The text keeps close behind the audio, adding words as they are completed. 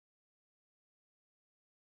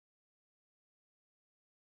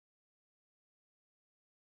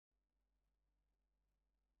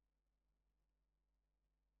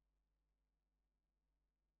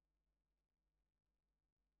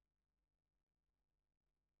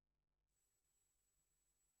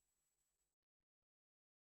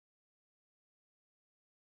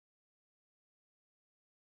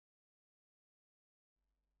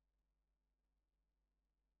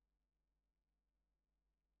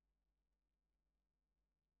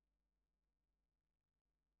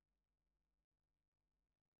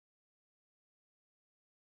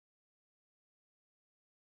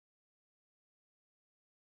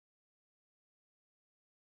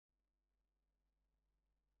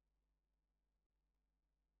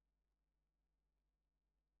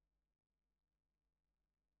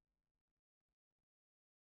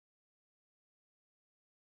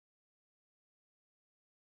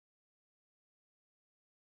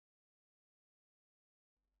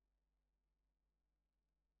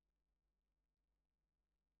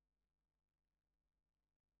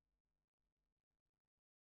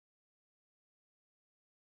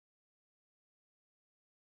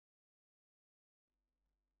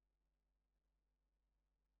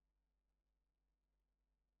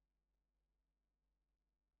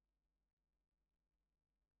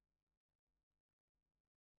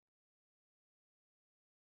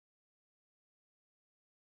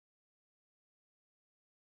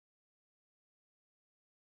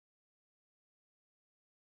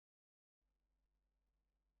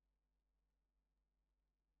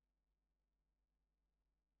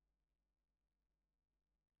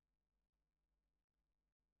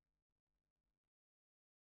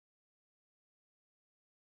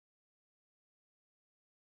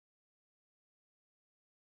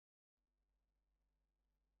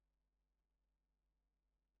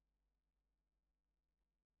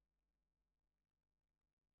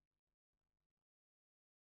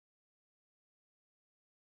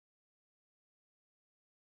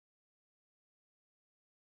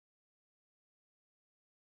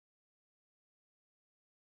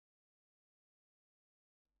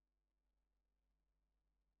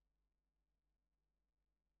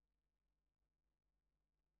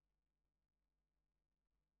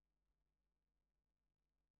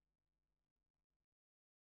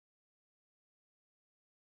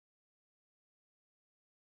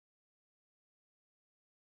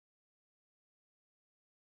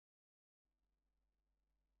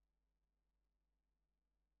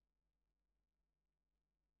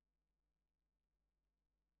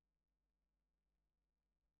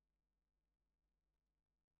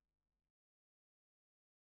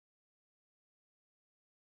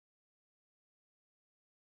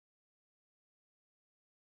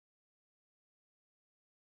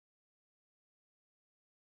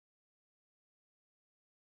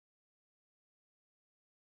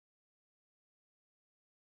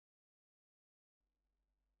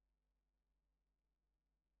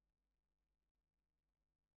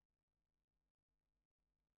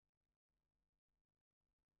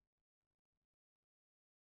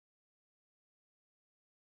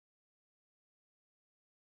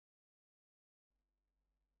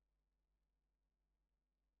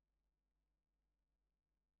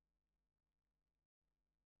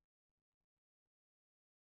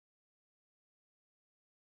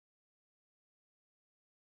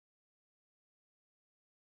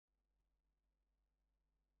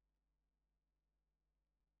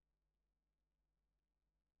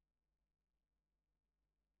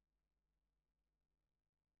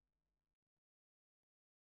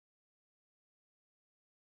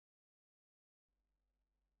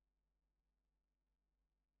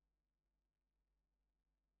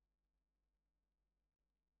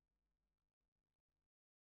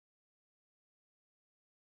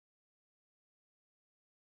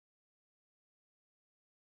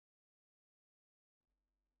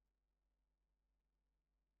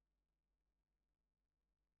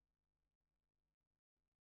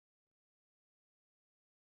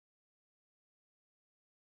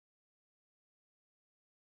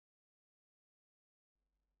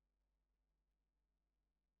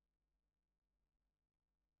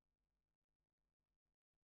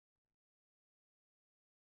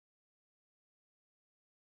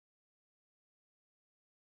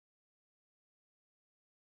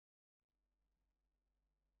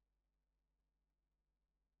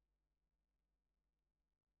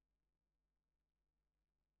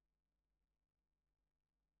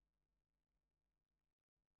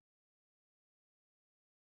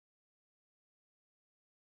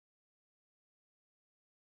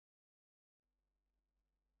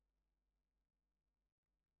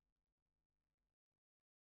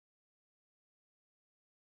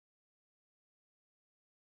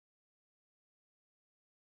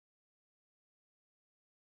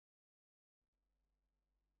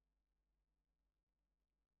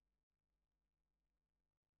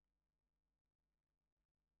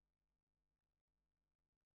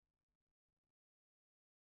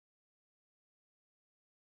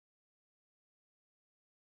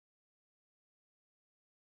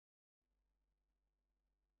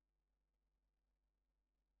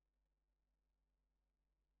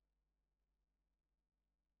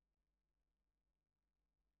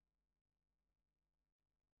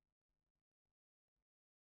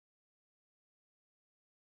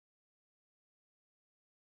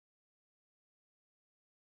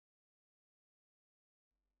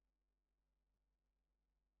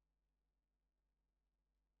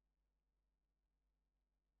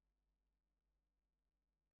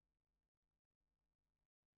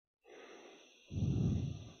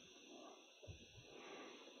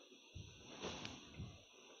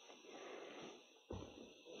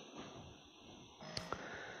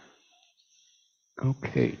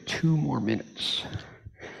Okay, 2 more minutes.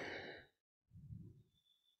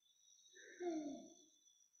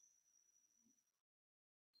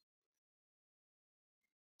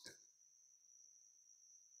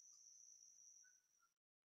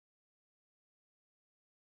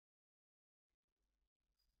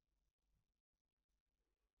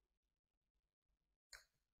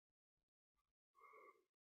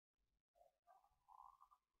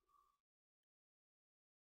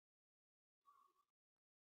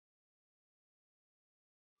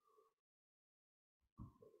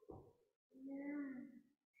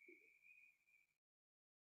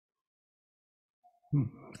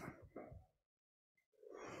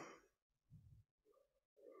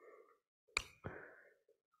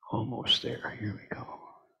 Almost there. Here we go.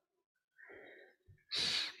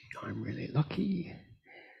 I'm really lucky.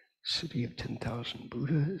 City of 10,000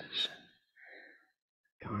 Buddhas.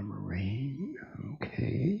 Dharma rain.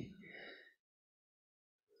 Okay.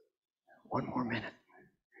 1 more minute.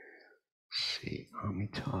 Let's see.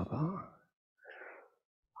 Amitabha.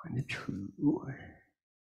 Find the true.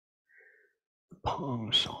 The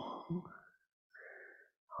Pong song.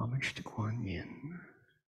 Homage to Kuan Yin.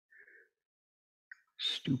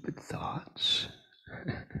 Stupid thoughts.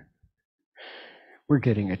 We're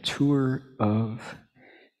getting a tour of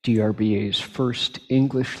DRBA's first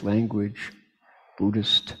English language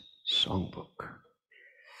Buddhist songbook.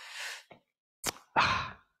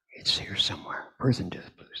 It's here somewhere. Birth and Death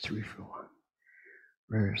Blues, 3 for 1.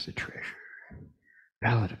 Where's the treasure?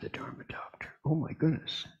 Ballad of the Dharma Doctor. Oh my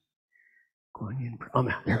goodness. Kuan Yin. Oh,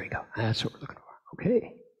 there we go. That's what we're looking for.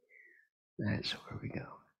 Okay. That's where we go.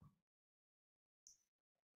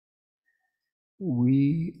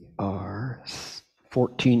 We are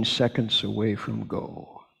 14 seconds away from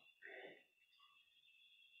go.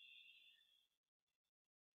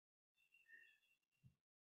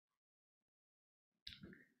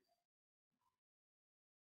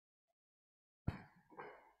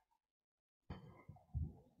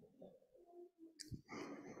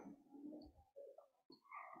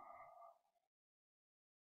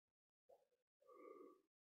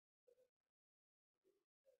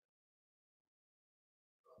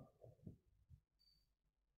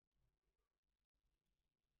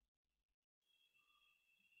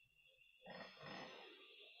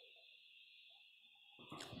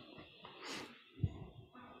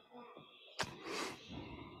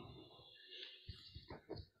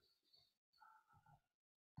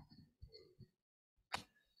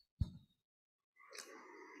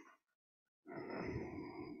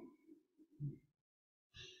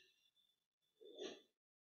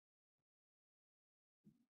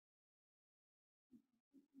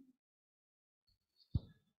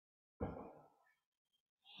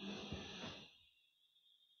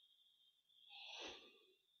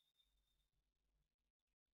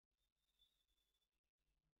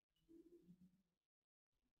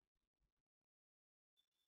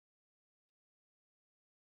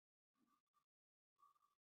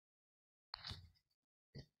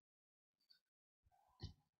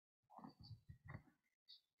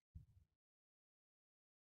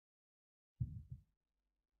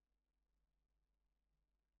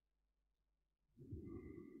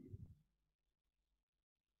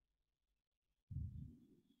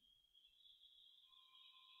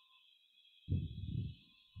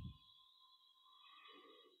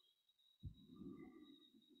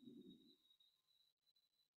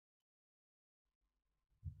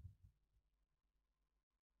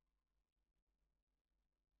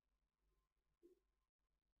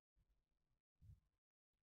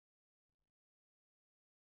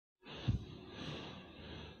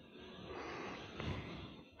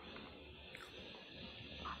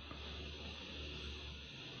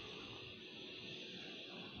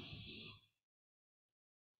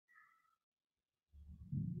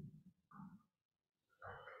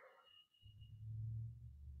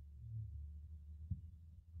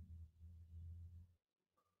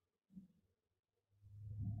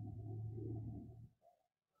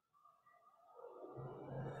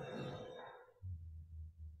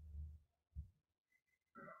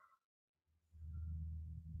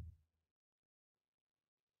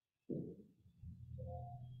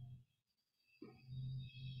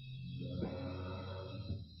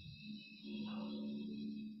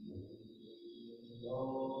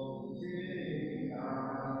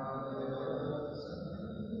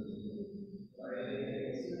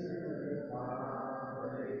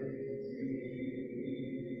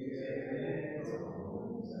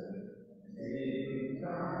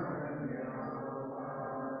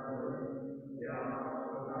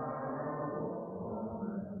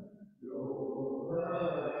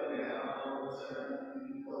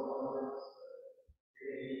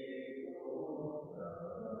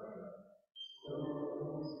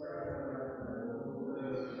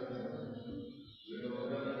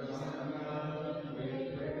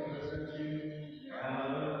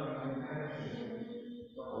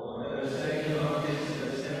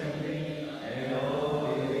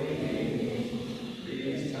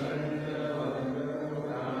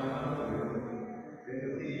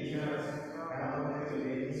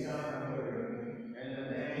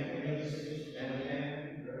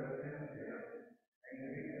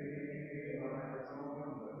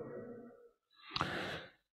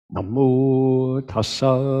 Namo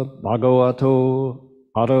tassa bhagavato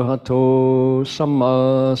arahato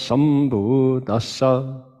samma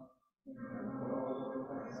sambuddhassa.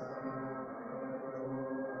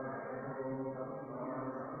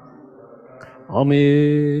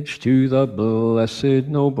 Homage to the blessed,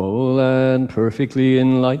 noble, and perfectly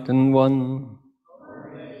enlightened one.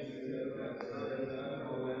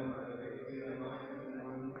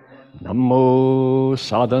 Namo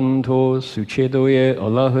sadanto suchedoye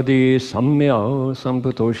alahadi samya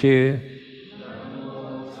samputoshe.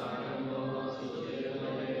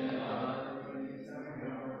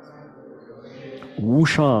 Wu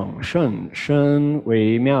shang shen shen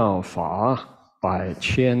wei miao fa, bai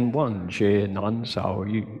qian wan jie nan sao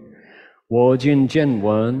yu. Wo jin jian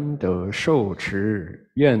wen de shou chi,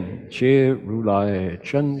 yan jie ru lai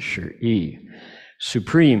zhen shi yi.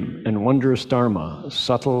 Supreme and wondrous Dharma,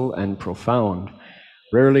 subtle and profound,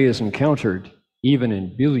 rarely is encountered even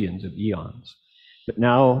in billions of eons. But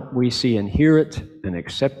now we see and hear it and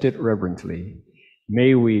accept it reverently.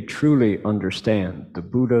 May we truly understand the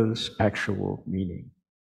Buddha's actual meaning.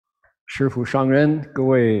 师父上人，各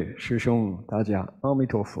位师兄大家，阿弥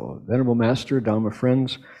陀佛. Venerable Master, Dharma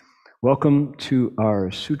friends, welcome to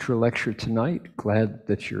our sutra lecture tonight. Glad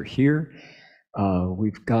that you're here.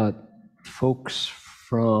 We've got folks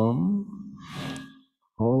from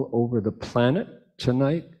all over the planet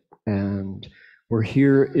tonight, and we're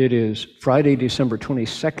here. It is Friday, December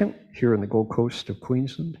 22nd, here in the Gold Coast of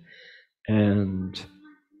Queensland, and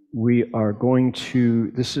we are going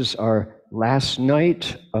to, this is our last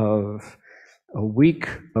night of a week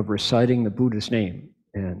of reciting the Buddha's name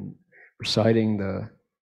and reciting the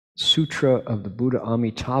Sutra of the Buddha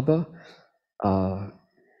Amitabha.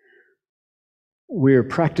 We're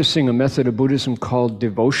practicing a method of Buddhism called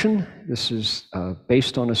devotion. This is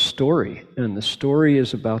based on a story, and the story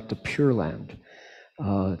is about the Pure Land.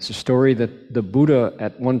 It's a story that the Buddha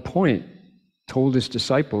at one point told his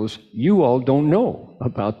disciples, you all don't know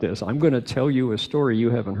about this. I'm going to tell you a story you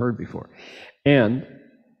haven't heard before. And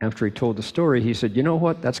after he told the story, he said, you know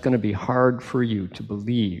what? That's going to be hard for you to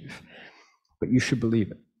believe, but you should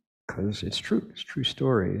believe it because it's true. It's a true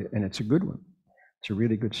story, and it's a good one. It's a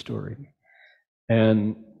really good story.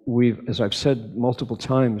 And we've, as I've said multiple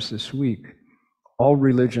times this week, all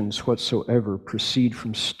religions whatsoever proceed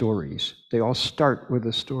from stories. They all start with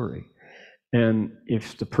a story. And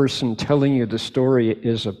if the person telling you the story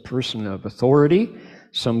is a person of authority,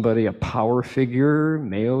 somebody, a power figure,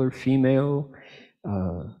 male or female,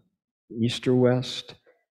 east or west,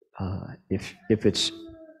 if it's,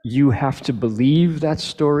 you have to believe that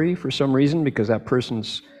story for some reason because that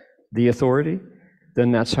person's the authority, then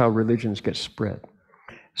that's how religions get spread.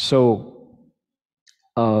 So,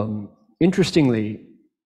 interestingly,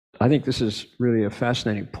 I think this is really a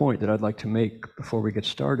fascinating point that I'd like to make before we get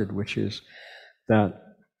started, which is that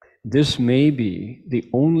this may be the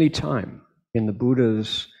only time in the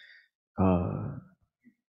Buddha's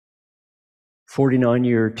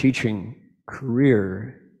 49-year teaching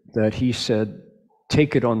career that he said,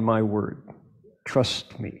 take it on my word,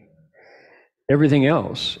 trust me. Everything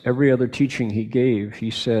else, every other teaching he gave, he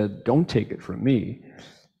said, don't take it from me,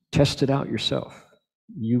 test it out yourself.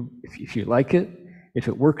 If you like it, if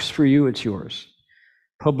it works for you, it's yours.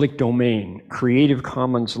 Public domain, Creative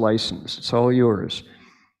Commons license, it's all yours.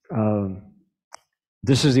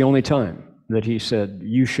 This is the only time that he said,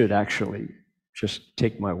 you should actually just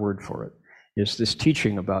take my word for it, is this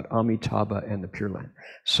teaching about Amitabha and the Pure Land.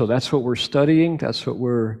 So that's what we're studying, that's what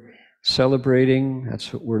we're celebrating,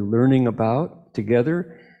 that's what we're learning about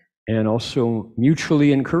together, and also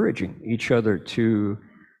mutually encouraging each other to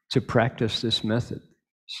practice this method.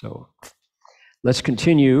 So let's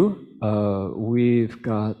continue. We've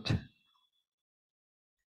got a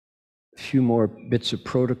few more bits of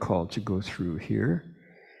protocol to go through here.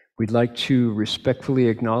 We'd like to respectfully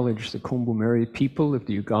acknowledge the Kombu-Meri people of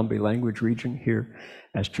the Ugambe language region here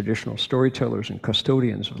as traditional storytellers and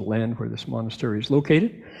custodians of the land where this monastery is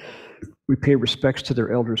located. We pay respects to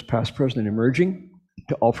their elders past, present, and emerging,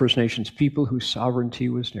 to all First Nations people whose sovereignty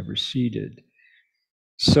was never ceded.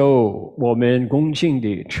 So, 我们恭敬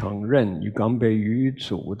地承认Ugambe语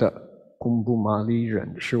族的贡布马里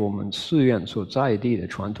人是我们寺院所在地的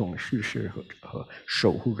传统叙事和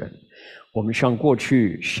守护人。我们向过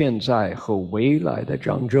去、现在和未来的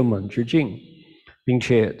长者们致敬，并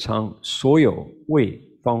且向所有未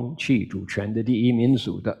放弃主权的第一民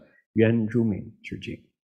族的原住民致敬。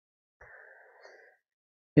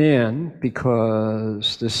And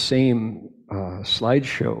because the same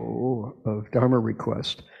slideshow of Dharma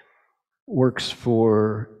request works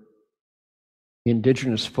for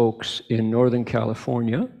indigenous folks in Northern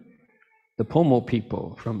California, the Pomo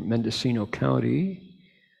people from Mendocino County,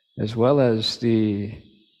 as well as the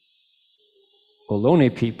Ohlone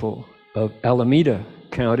people of Alameda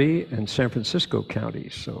County and San Francisco County.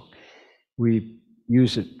 So we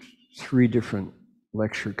use it 3 different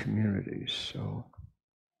lecture communities. So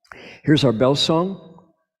here's our bell song.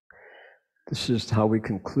 This is how we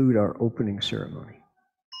conclude our opening ceremony.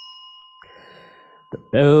 The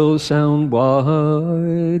bells sound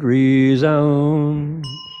wide, resound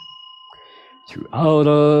throughout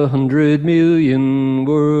 100 million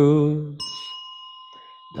worlds.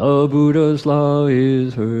 The Buddha's law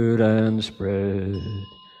is heard and spread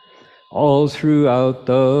all throughout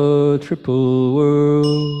the triple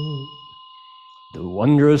world. The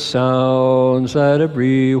wondrous sounds that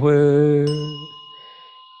everywhere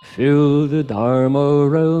fill the Dharma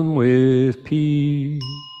realm with peace.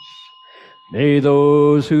 May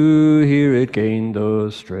those who hear it gain the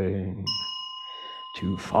strength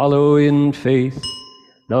to follow in faith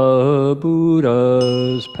the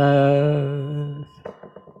Buddha's path.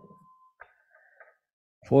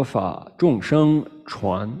 佛法众生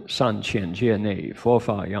传三千界内，佛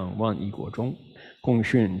法扬万亿国中，共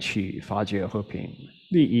训其法界和平，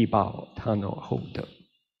利益报他诺厚德。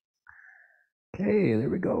Okay, there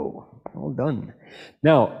we go. All done.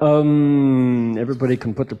 Now, everybody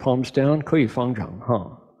can put the palms down. 可以方丈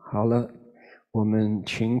哈。好了，我们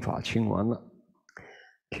请法请完了。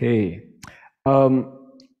Okay, I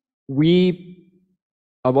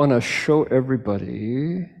want to show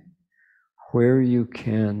everybody where you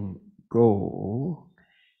can go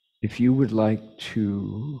if you would like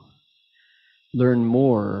to learn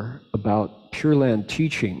more about Pure Land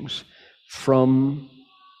teachings from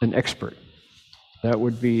an expert. That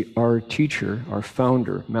would be our teacher, our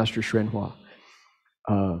founder, Master Hsuan Hua.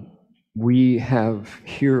 We have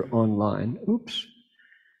here online,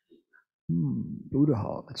 Buddha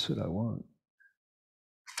Hall, that's what I want.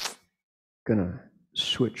 Gonna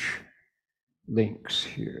switch links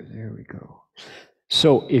here, there we go.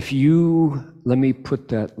 So if you, let me put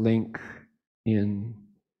that link in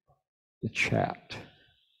the chat.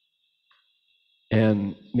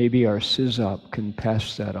 And maybe our SysOp can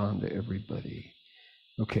pass that on to everybody.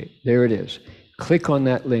 Okay, there it is. Click on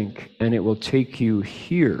that link and it will take you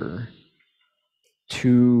here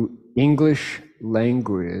to English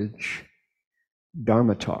language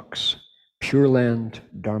Dharma talks, Pure Land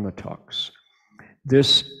Dharma talks.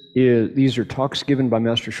 These are talks given by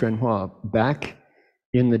Master Hsuan Hua back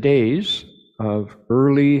in the days of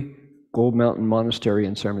early Gold Mountain Monastery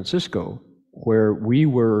in San Francisco, where we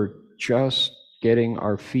were just getting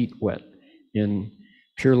our feet wet in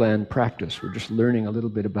Pure Land practice. We're just learning a little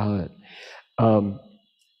bit about it.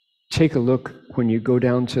 Take a look when you go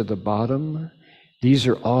down to the bottom. These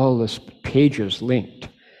are all the pages linked.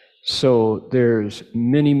 So there's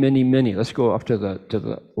many, many, many. Let's go up to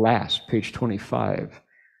the last, page 25.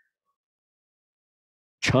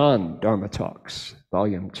 Chan Dharma Talks,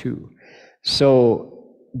 Volume 2.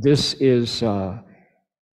 So this is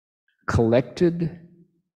collected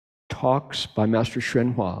talks by Master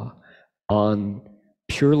Hsuan Hua on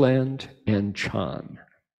Pure Land and Chan.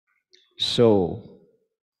 So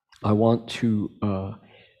I want to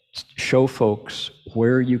show folks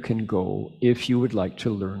where you can go if you would like to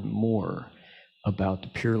learn more about the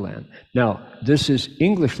Pure Land. Now, this is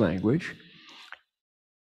English language.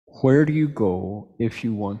 Where do you go if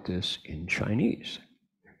you want this in Chinese?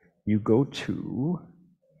 You go to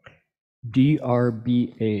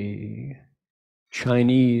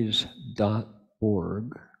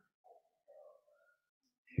drbachinese.org.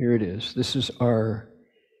 Here it is. This is our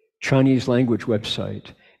Chinese language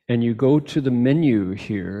website. And you go to the menu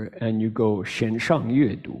here and you go 线上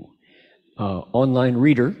阅读, online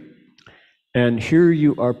reader. And here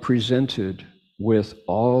you are presented with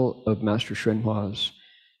all of Master Hsuan Hua's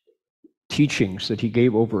teachings that he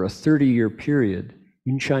gave over a 30-year period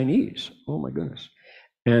in Chinese. Oh my goodness.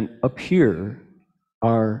 And up here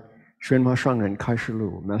are 宣化上人开示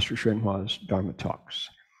录, Master Hsuan Hua's Dharma talks.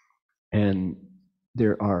 And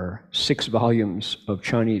there are 6 volumes of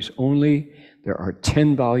Chinese only. There are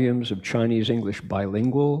 10 volumes of Chinese-English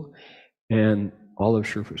bilingual and all of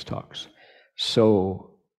Shifu's talks.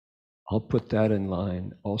 So I'll put that in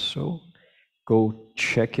line also. Go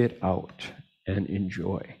check it out and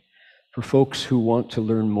enjoy. For folks who want to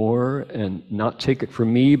learn more and not take it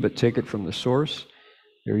from me, but take it from the source,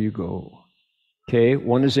 there you go. Okay,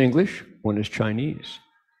 one is English, one is Chinese.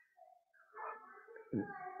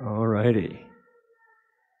 All righty.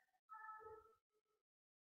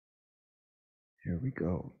 Here we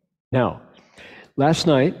go. Now, last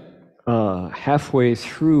night, halfway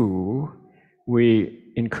through,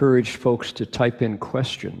 we encouraged folks to type in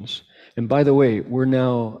questions And by the way, we're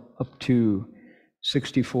now up to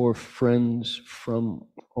 64 friends from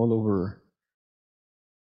all over,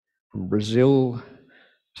 from Brazil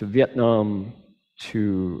to Vietnam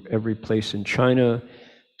to every place in China,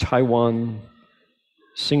 Taiwan,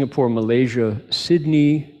 Singapore, Malaysia,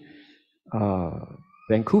 Sydney,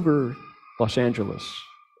 Vancouver, Los Angeles,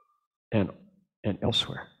 and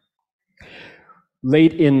elsewhere.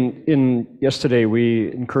 Late in yesterday,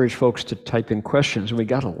 we encouraged folks to type in questions, and we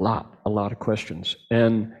got a lot of questions.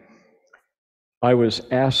 And I was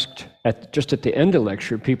asked just at the end of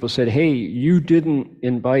lecture, people said, hey, you didn't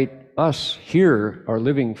invite us here, our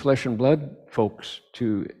living flesh and blood folks,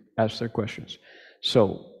 to ask their questions.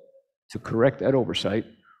 So to correct that oversight,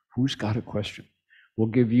 who's got a question? We'll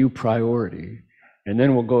give you priority, and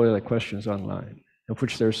then we'll go to the questions online, of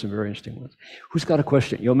which there's some very interesting ones. Who's got a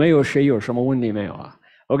question? 有没有谁有什么问题没有啊?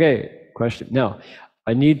 Okay, question. Now,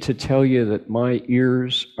 I need to tell you that my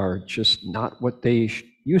ears are just not what they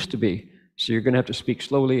used to be, so you're going to have to speak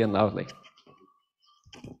slowly and loudly.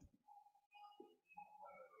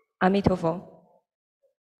 阿弥陀佛。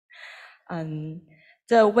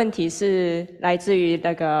这问题是来自于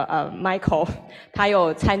那个Michael， 他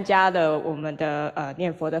有参加了我们的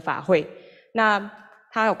念佛的法会。那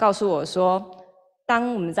他有告诉我说，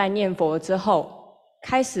当我们在念佛之后，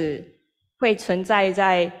开始会存在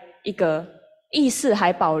一个意识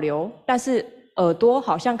还保留，但是耳朵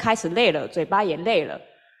好像开始累了，嘴巴也累了。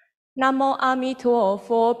南无阿弥陀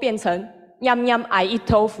佛变成 Yum Yum I eat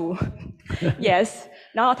tofu yes。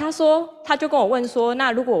然后他就跟我问说，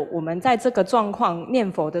那如果我们在这个状况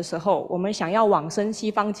念佛的时候，我们想要往生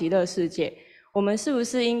西方极乐世界，我们是不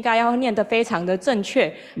是应该要念得非常的正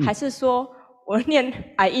确，还是说我念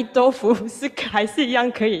I eat tofu 还是一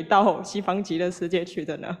样可以到西方极乐世界去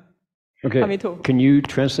的呢？ Okay, can you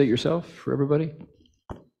translate yourself for everybody?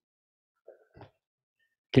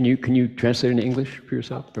 Can you translate into English for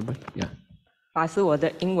yourself, everybody? Yeah. 法师，我的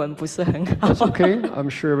英文不是很好。That's okay. I'm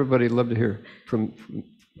sure everybody would love to hear from.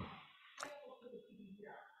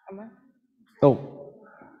 Oh.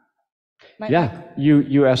 Yeah,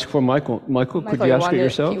 you ask for Michael. Michael, could you ask it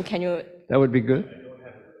yourself? Can you? That would be good.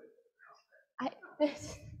 I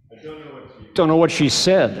don't know what she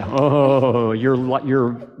said. Oh,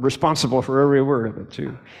 you're responsible for every word of it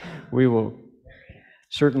too. We will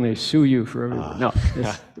certainly sue you for every word. No,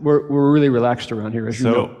 we're really relaxed around here, as you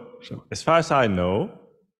know. So, as far as I know,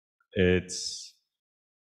 it's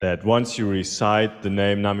that once you recite the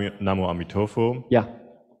name Namo Amitofo, yeah.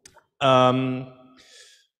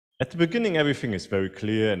 At the beginning, everything is very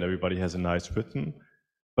clear and everybody has a nice rhythm.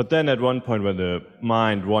 But then at one point when the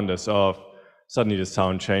mind wanders off, suddenly the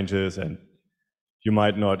sound changes and you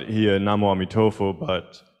might not hear Namo Amitofo,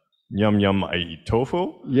 but Yum Yum I eat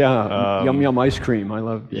tofu. Yeah, Yum Yum ice cream. I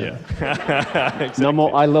love. Yeah. Exactly.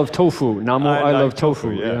 Namo I love tofu. Namo I love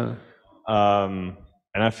tofu. Yeah.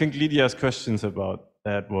 And I think Lydia's questions about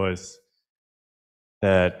that was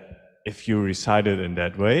that if you recite it in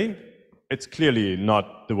that way, it's clearly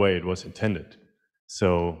not the way it was intended.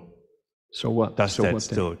 So what? Does that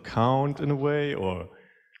still count in a way, or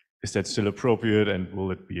is that still appropriate, and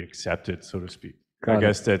will it be accepted, so to speak? I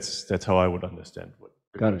guess that's how I would understand what.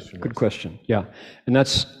 Got it. Good question. Yeah, and I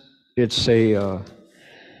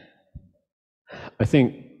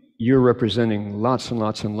think you're representing lots and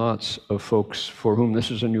lots and lots of folks for whom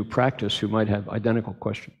this is a new practice who might have identical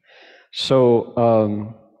questions. So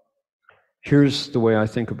here's the way I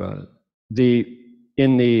think about it.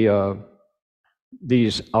 In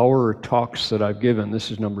these hour talks that I've given,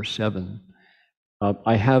 this is number 7,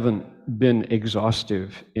 I haven't been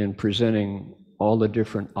exhaustive in presenting all the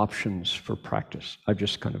different options for practice. I've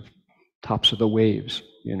just kind of tops of the waves,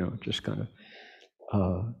 just kind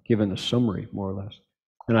of given a summary, more or less.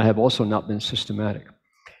 And I have also not been systematic.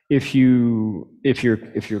 If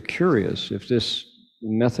you're curious, if this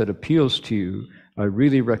method appeals to you, I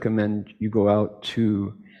really recommend you go out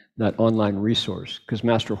to that online resource, because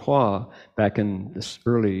Master Hua, back in the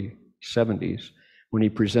early 70s, when he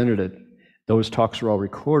presented it, those talks were all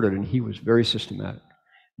recorded, and he was very systematic.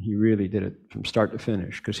 He really did it from start to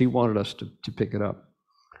finish because he wanted us to pick it up.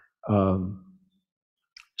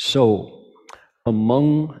 So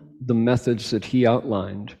among the methods that he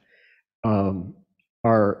outlined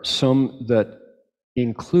are some that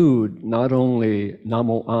include not only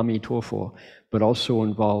Namo Amitofo, but also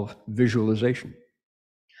involve visualization.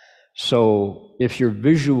 So if you're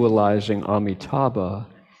visualizing Amitabha,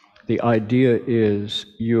 the idea is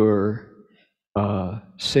you're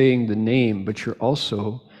saying the name, but you're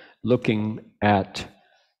also looking at,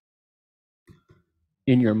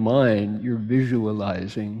 in your mind, you're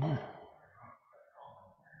visualizing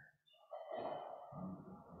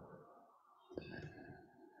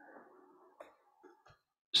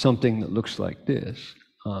something that looks like this,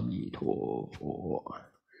 Amitabha.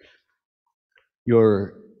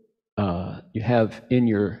 You have in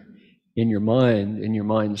your mind, in your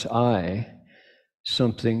mind's eye,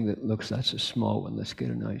 something that looks, that's a small one. Let's get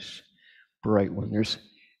a nice bright one. There's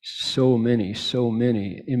so many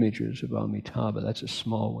images of Amitabha. That's a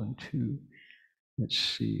small one too. Let's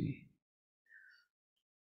see.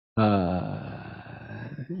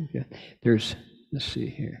 Let's see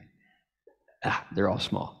here. They're all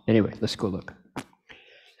small. Anyway, let's go look.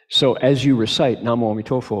 So as you recite Namo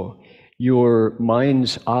Amitabha, your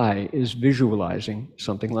mind's eye is visualizing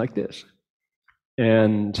something like this.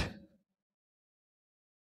 And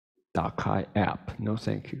Dakai app, no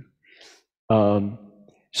thank you.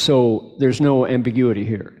 So there's no ambiguity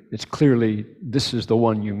here. It's clearly, this is the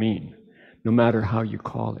one you mean, no matter how you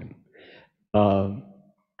call him.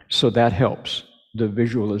 So that helps, the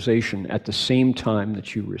visualization at the same time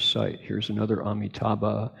that you recite. Here's another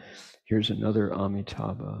Amitabha. Here's another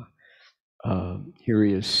Amitabha. Here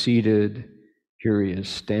he is seated. Here he is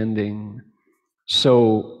standing.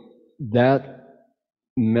 So that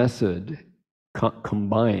method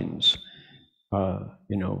combines,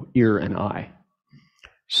 ear and eye.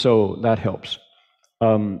 So that helps.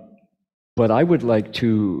 But I would like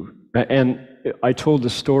to, and I told the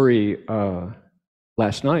story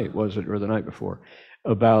last night, was it, or the night before,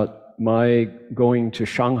 about my going to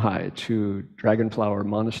Shanghai to Dragonflower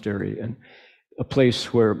Monastery, and a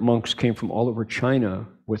place where monks came from all over China,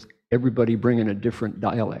 with everybody bringing a different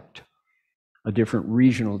dialect, a different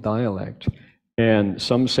regional dialect. And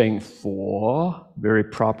some saying Fo, very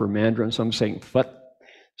proper Mandarin, some saying Phut,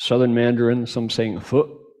 Southern Mandarin, some saying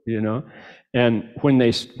Fu, And when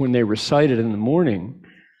they recited in the morning,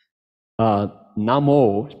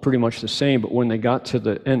 Namo is pretty much the same, but when they got to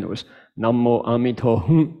the end, it was Namo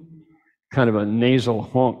Amitabha, kind of a nasal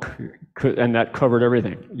honk, and that covered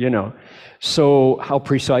everything, So how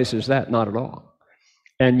precise is that? Not at all.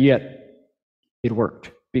 And yet it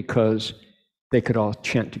worked because they could all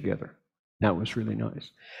chant together. That was really nice.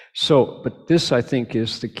 So, but this, I think,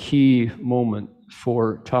 is the key moment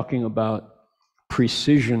for talking about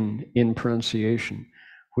precision in pronunciation,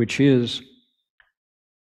 which is,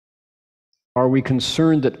 are we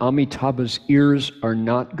concerned that Amitabha's ears are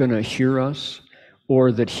not going to hear us,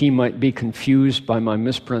 or that he might be confused by my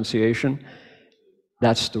mispronunciation?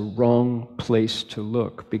 That's the wrong place to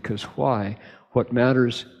look, because why? What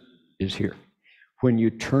matters is here. When you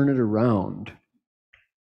turn it around,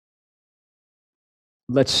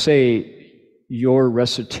 let's say your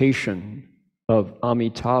recitation of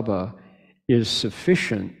Amitabha is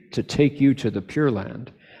sufficient to take you to the Pure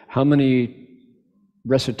Land. How many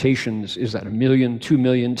recitations is that? 1 million, 2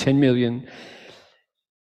 million, 10 million?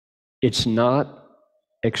 It's not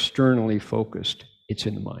externally focused, it's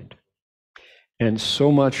in the mind. And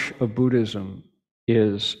so much of Buddhism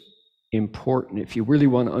is important. If you really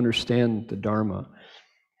want to understand the Dharma,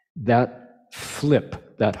 that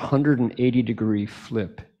flip, that 180-degree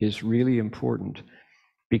flip is really important,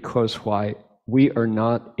 because why? We are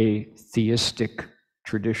not a theistic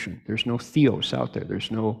tradition. There's no theos out there.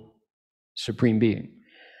 There's no supreme being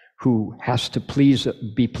who has to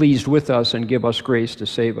be pleased with us and give us grace to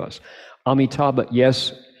save us. Amitabha,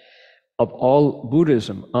 yes, of all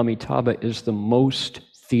Buddhism, Amitabha is the most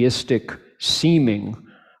theistic seeming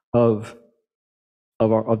of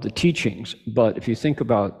the teachings. But if you think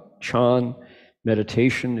about Chan,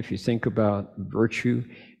 meditation, if you think about virtue,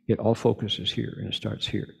 it all focuses here, and it starts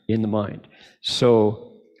here, in the mind.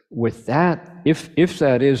 So with that, if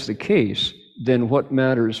that is the case, then what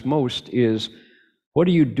matters most is, what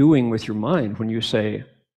are you doing with your mind when you say,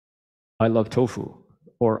 I love tofu,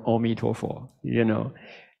 or Omi tofu,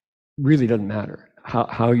 really doesn't matter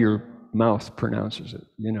how your mouth pronounces it,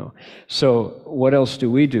 So what else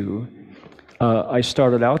do we do? I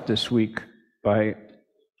started out this week by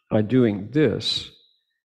doing this.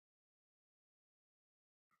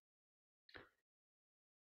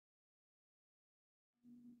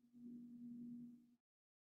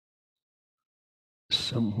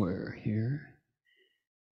 Somewhere here.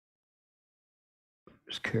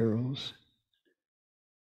 There's Carol's.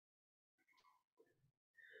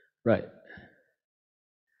 Right.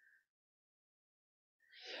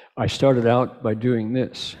 I started out by doing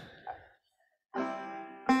this.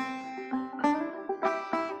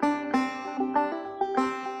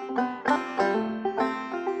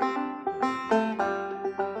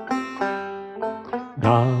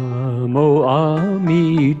 Namo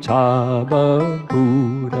Amitabha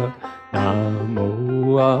Buddha,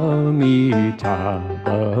 Namo Amitabha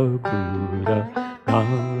Buddha,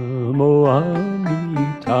 Namo Amitabha.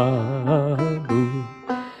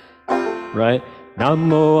 Right?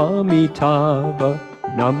 Namo Amitabha,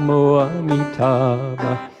 Namo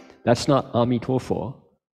Amitabha. That's not Amitofo.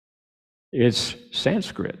 It's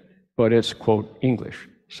Sanskrit, but it's, quote, English.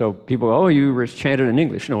 So people go, oh, you chanted in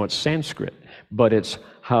English. No, it's Sanskrit, but it's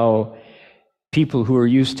how people who are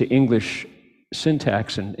used to English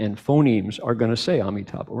syntax and phonemes are going to say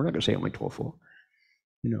Amitabha. We're not going to say Amitofo,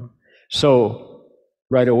 you know. So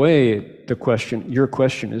right away, your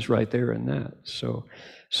question is right there in that.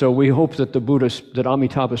 So we hope that that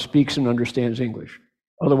Amitabha speaks and understands English.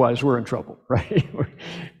 Otherwise, we're in trouble, right?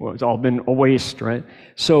 Well, it's all been a waste, right?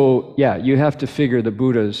 So yeah, you have to figure the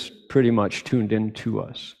Buddha's pretty much tuned into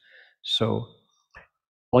us. So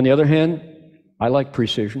on the other hand, I like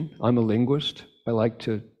precision. I'm a linguist. I like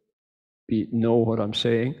to know what I'm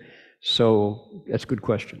saying. So that's a good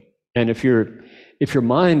question. And if your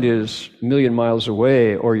mind is a million miles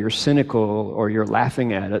away, or you're cynical, or you're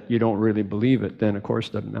laughing at it, you don't really believe it, then of course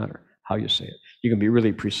it doesn't matter how you say it. You can be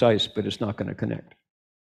really precise, but it's not going to connect.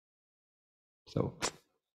 So,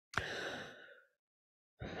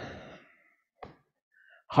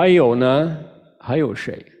 还有呢？还有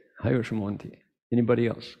谁？还有什么问题？ Anybody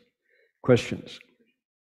else? Questions?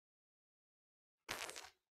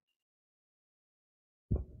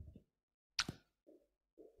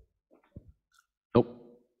 Nope.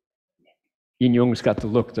 Yin Yong's got the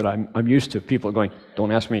look that I'm used to. People are going,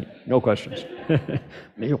 don't ask me, no questions.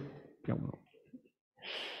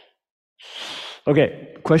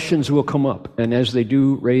 Okay, questions will come up, and as they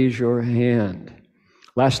do, raise your hand.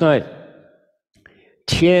 Last night,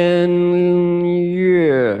 天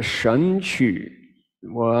乐神曲.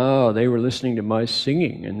 Wow, they were listening to my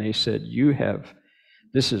singing, and they said,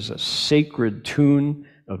 this is a sacred tune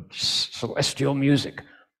of celestial music.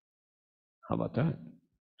 How about that?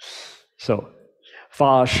 So,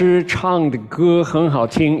 法师唱的歌很好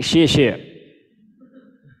听，谢谢。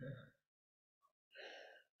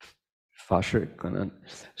法师可能。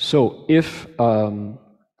So if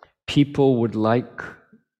people would like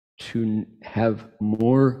to have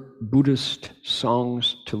more Buddhist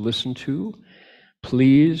songs to listen to,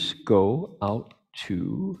 please go out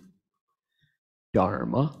to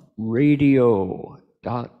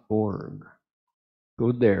dharmaradio.org.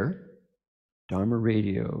 Go there, Dharma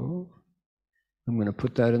Radio. I'm going to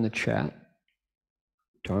put that in the chat.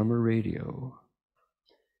 Dharma Radio.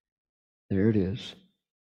 There it is.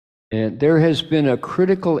 And there has been a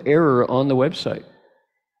critical error on the website.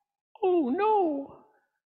 Oh no.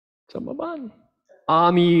 Samaban.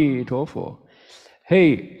 Amitofo.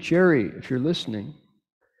 Hey, Jerry, if you're listening,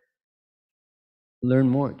 learn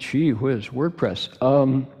more. Gee whiz, WordPress.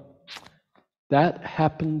 That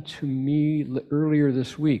happened to me earlier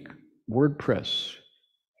this week. WordPress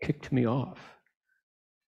kicked me off.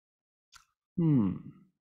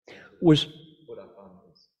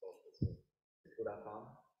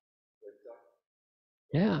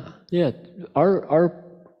 Yeah. Our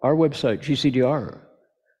website, GCDR,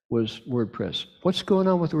 was WordPress. What's going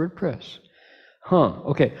on with WordPress?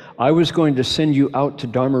 Okay. I was going to send you out to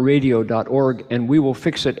dharmaradio.org, and we will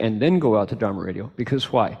fix it and then go out to Dharma Radio.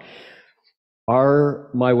 Because why?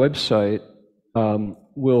 My website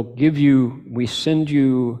we send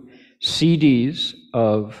you CDs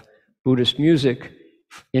of Buddhist music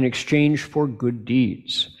in exchange for good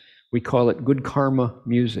deeds. We call it good karma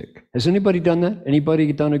music. Has anybody done that?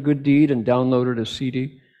 Anybody done a good deed and downloaded a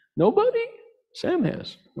CD? Nobody? Sam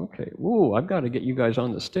has. Okay. Ooh, I've got to get you guys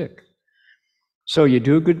on the stick. So you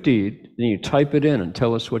do a good deed, then you type it in and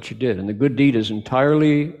tell us what you did. And the good deed is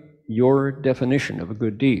entirely your definition of a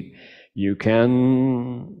good deed. You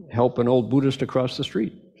can help an old Buddhist across the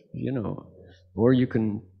street, or you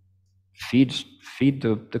can feed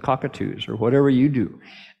the cockatoos, or whatever you do.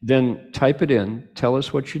 Then type it in, tell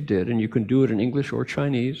us what you did, and you can do it in English or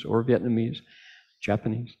Chinese or Vietnamese,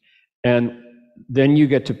 Japanese. And then you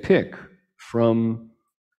get to pick from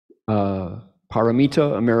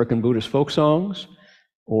Paramita, American Buddhist Folk Songs,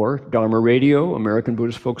 or Dharma Radio, American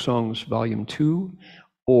Buddhist Folk Songs, Volume 2,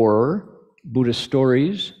 or Buddhist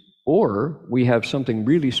Stories, or we have something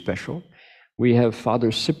really special. We have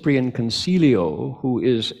Father Cyprian Concilio, who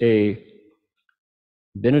is a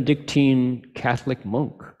Benedictine Catholic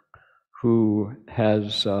monk who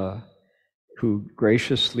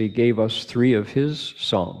graciously gave us 3 of his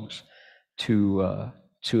songs to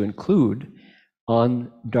include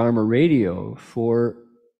on Dharma Radio for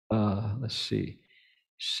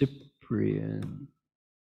Cyprian,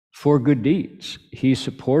 for good deeds. He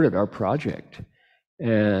supported our project,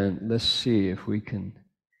 and let's see if we can.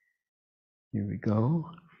 Here we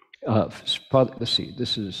go. Let's see.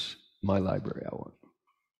 This is my library.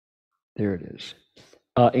 There it is.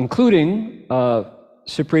 Including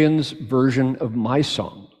Cyprian's version of my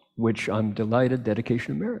song, which I'm delighted,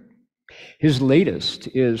 Dedication of Merit. His latest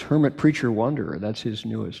is Hermit Preacher Wanderer. That's his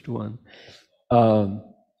newest one.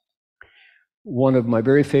 One of my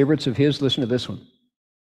very favorites of his, listen to this one.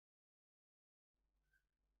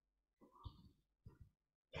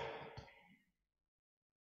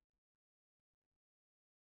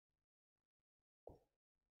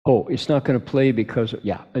 Oh, it's not going to play because,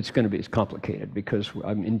 yeah, it's complicated because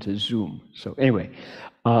I'm into Zoom. So anyway,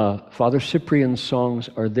 Father Cyprian's songs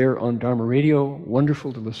are there on Dharma Radio.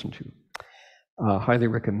 Wonderful to listen to. Highly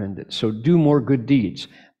recommend it. So do more good deeds.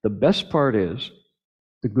 The best part is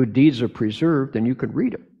the good deeds are preserved and you can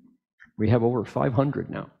read them. We have over 500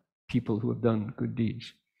 now, people who have done good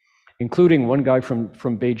deeds, including one guy from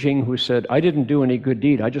Beijing who said, I didn't do any good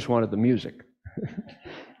deed, I just wanted the music.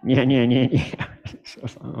 Yeah.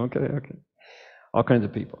 Okay. All kinds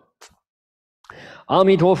of people. 阿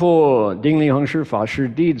弥陀佛，丁力恒师法师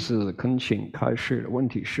弟子恳请开示。问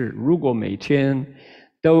题是，如果每天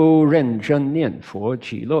都认真念佛，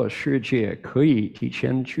极乐世界可以提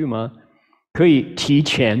前去吗？可以提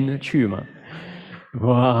前去吗？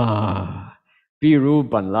哇！比如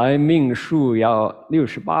本来命数要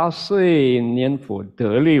68岁念佛，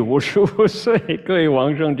得力55岁，可以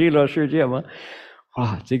往生极乐世界吗？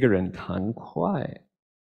哇，这个人谈快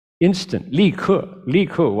 ，instant， 立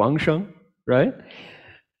刻往生 ，right？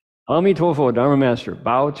 阿弥陀佛 Dharma Master,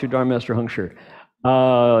 bow to Dharma Master Heng Shi.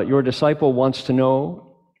 Your disciple wants to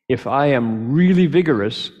know if I am really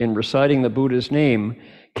vigorous in reciting the Buddha's name,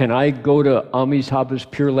 can I go to Amitabha's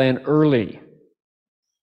Pure Land early?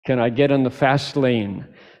 Can I get in the fast lane?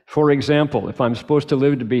 For example, if I'm supposed to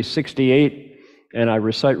live to be 68 and I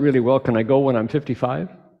recite really well, can I go when I'm 55?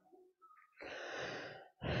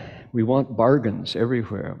 We want bargains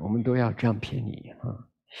everywhere. 我们都要占便宜, huh?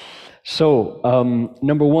 So,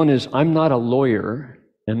 number one is I'm not a lawyer,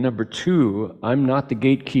 and number two, I'm not the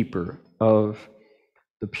gatekeeper of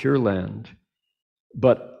the Pure Land.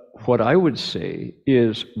 But what I would say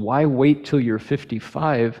is, why wait till you're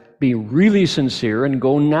 55? Be really sincere and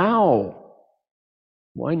go now.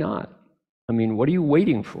 Why not? I mean, what are you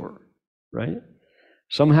waiting for, right?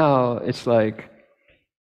 Somehow it's like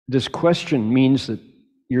this question means that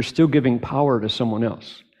you're still giving power to someone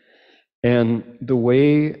else. And the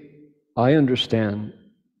way I understand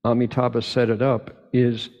Amitabha set it up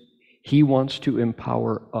is he wants to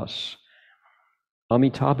empower us.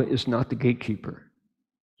 Amitabha is not the gatekeeper.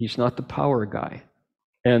 He's not the power guy.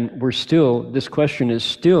 And this question is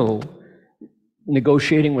still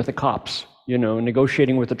negotiating with the cops,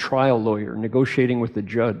 negotiating with the trial lawyer, negotiating with the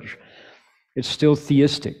judge. It's still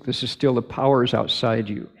theistic. This is still the powers outside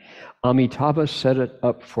you. Amitabha set it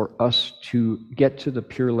up for us to get to the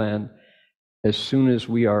Pure Land as soon as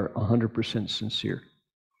we are 100% sincere.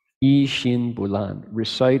 Yi Xin Bulan,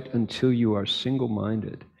 recite until you are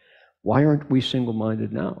single-minded. Why aren't we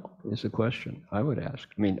single-minded now, is the question I would ask.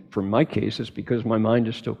 I mean, for my case, it's because my mind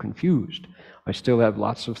is still confused. I still have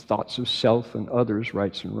lots of thoughts of self and others,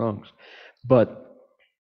 rights and wrongs. But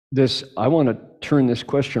I want to turn this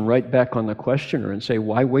question right back on the questioner and say,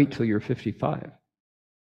 why wait till you're 55?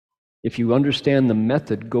 If you understand the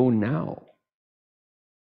method, go now.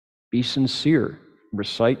 Be sincere.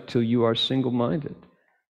 Recite till you are single-minded.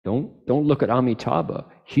 Don't look at Amitabha.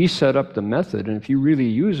 He set up the method, and if you really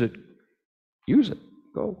use it.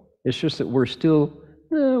 Go. It's just that we still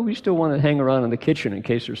want to hang around in the kitchen in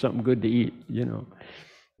case there's something good to eat,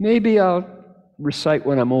 Maybe I'll recite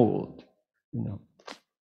when I'm old,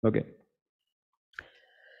 Okay.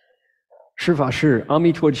 释法是阿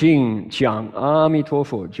弥陀经讲阿弥陀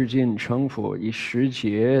佛至今成佛以时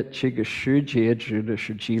节，这个时节指的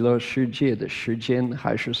是极乐世界的时间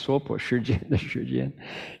还是娑婆世界的时间？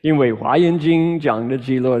因为华严经讲的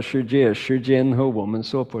极乐世界时间和我们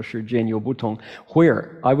娑婆世界有不同。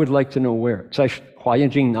Where? I would like to know where. 在华严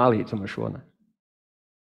经哪里这么说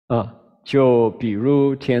呢？就比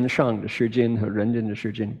如天上的时间和人间的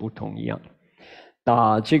时间不同一样。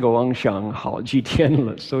打这个妄想好几天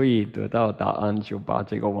了，所以得到答案就把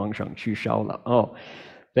这个妄想取消了。Oh,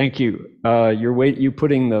 thank you. You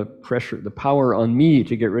putting the pressure, the power on me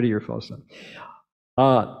to get rid of your false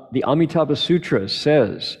thought. The Amitabha Sutra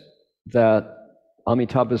says that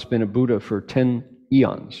Amitabha has been a Buddha for 10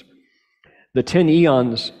 eons. The 10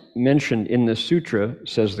 eons mentioned in the sutra,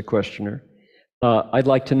 says the questioner, I'd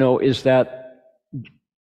like to know, is that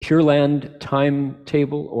Pure Land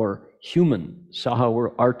timetable or human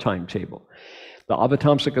Saha, our timetable? The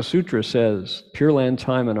Avatamsaka Sutra says Pure Land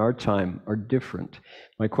time and our time are different.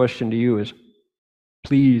 My question to you is,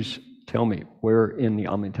 please tell me where in the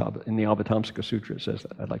Avatamsaka Sutra it says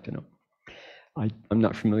that. I'd like to know. I'm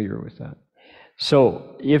not familiar with that.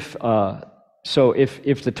 So if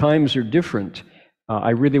the times are different, I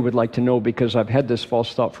really would like to know, because I've had this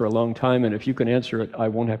false thought for a long time, and if you can answer it, I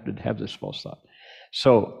won't have to have this false thought.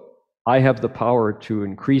 So I have the power to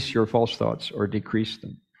increase your false thoughts or decrease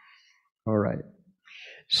them. All right.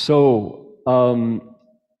 So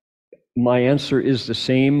my answer is the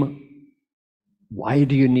same. Why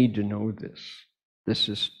do you need to know this? This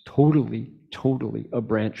is totally a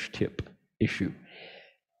branch tip issue.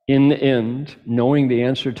 In the end, knowing the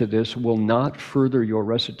answer to this will not further your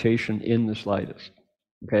recitation in the slightest.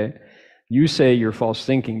 Okay? You say you're false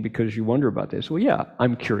thinking because you wonder about this. Well, yeah,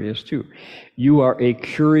 I'm curious too. You are a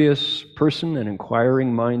curious person, and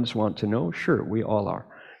inquiring minds want to know. Sure, we all are.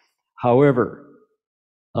 However,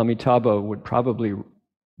 Amitabha would probably,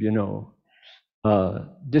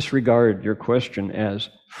 disregard your question as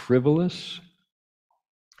frivolous.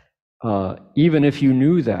 Even if you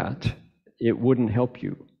knew that, it wouldn't help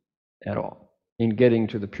you at all in getting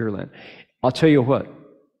to the Pure Land. I'll tell you what,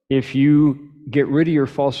 if you get rid of your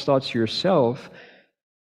false thoughts yourself,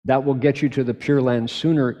 that will get you to the Pure Land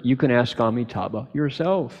sooner. You can ask Amitabha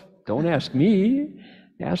yourself. Don't ask me.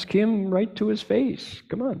 Ask him right to his face.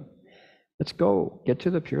 Come on, let's go. Get to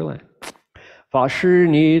the Pure Land. 法师，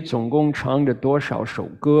你总共唱了多少首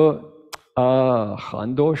歌？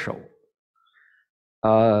很多首。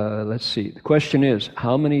Let's see. The question is,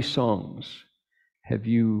 how many songs have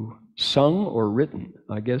you sung or written?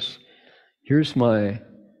 I guess here's my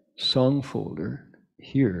song folder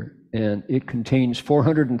here, and it contains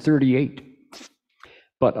 438.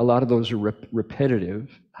 But a lot of those are repetitive.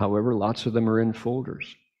 However, lots of them are in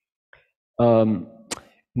folders.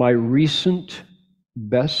 My recent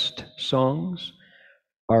best songs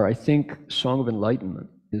are, I think, Song of Enlightenment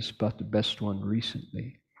is about the best one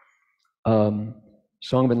recently.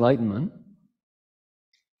 Song of Enlightenment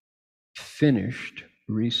finished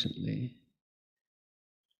recently.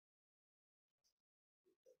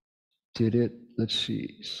 Did it? Let's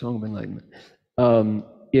see. Song of Enlightenment.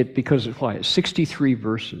 Because of why? 63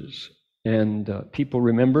 verses, and people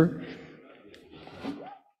remember.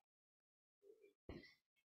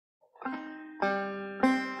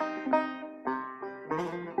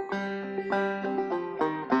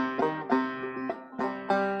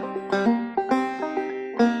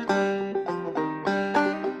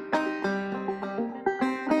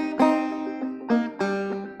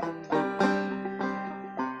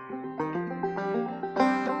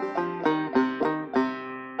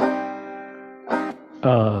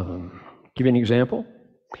 Give you an example.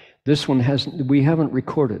 This one we haven't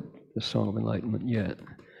recorded the Song of Enlightenment yet,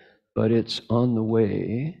 but it's on the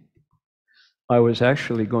way. I was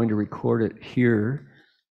actually going to record it here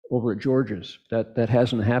over at George's. That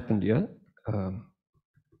hasn't happened yet. Song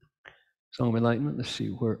of Enlightenment, let's see,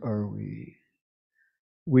 where are we?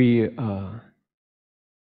 There's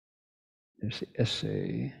the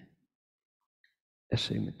essay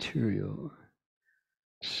material.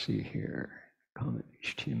 Let's see here, comment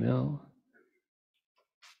HTML.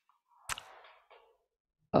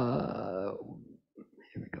 Here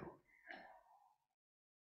we go.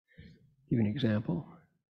 Give you an example.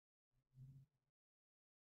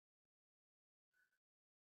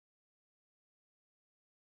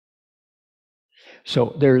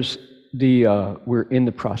 So there's we're in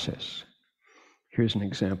the process. Here's an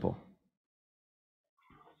example.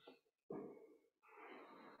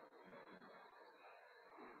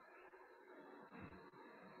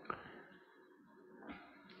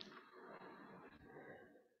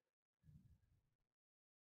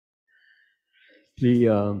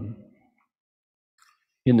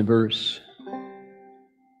 In the verse,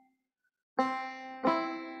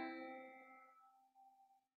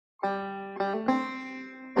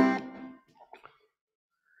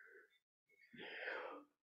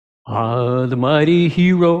 the mighty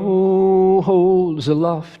hero holds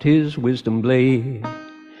aloft his wisdom blade.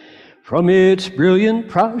 From its brilliant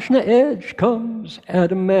prajna edge comes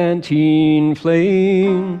adamantine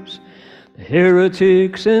flames. The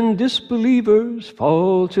heretics and disbelievers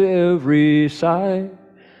fall to every side.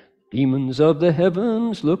 Demons of the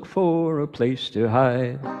heavens look for a place to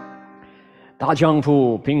hide. 大丈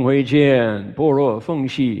夫拼回剑，般若奉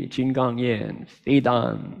系金刚眼，飞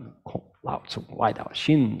弹孔老从外道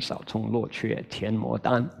心，扫从落却天魔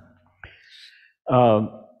丹。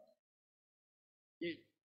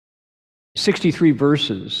63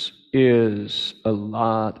 verses is a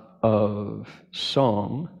lot of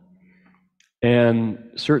song, and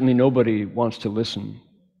certainly nobody wants to listen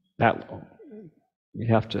that long. You'd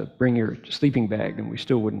have to bring your sleeping bag, and we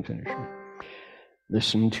still wouldn't finish it.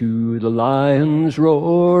 Listen to the lion's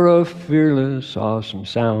roar of fearless, awesome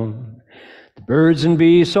sound. The The birds and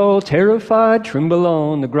beasts all terrified tremble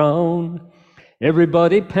on the ground.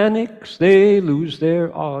 Everybody panics, they lose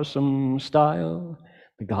their awesome style.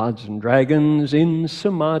 The gods and dragons in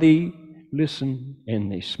samadhi listen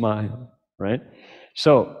and they smile, right?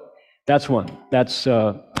 So that's one. That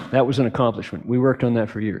was an accomplishment. We worked on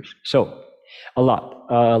that for years. So a lot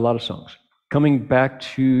of songs. Coming back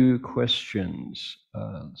to questions.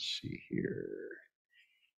 Let's see here.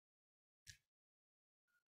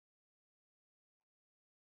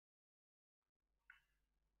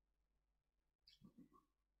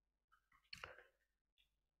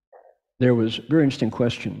 There was a very interesting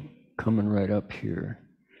question coming right up here.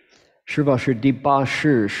 是否是第八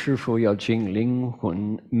世是否要进灵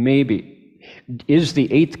魂? Maybe. Is the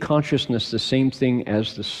eighth consciousness the same thing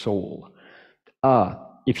as the soul?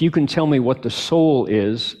 If you can tell me what the soul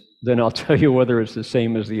is, then I'll tell you whether it's the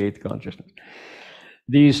same as the eighth consciousness.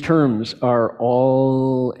 These terms are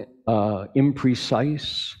all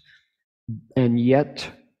imprecise, and yet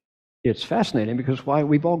it's fascinating because why?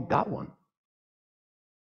 We've all got one.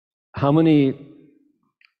 How many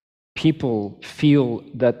people feel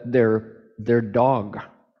that their dog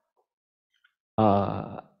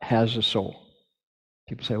has a soul?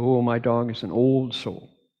 People say, oh, my dog is an old soul.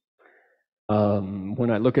 When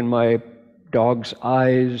I look in my dog's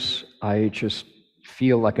eyes, I just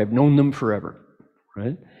feel like I've known them forever,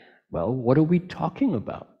 right? Well, what are we talking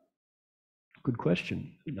about? Good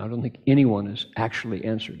question. I don't think anyone has actually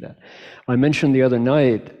answered that. I mentioned the other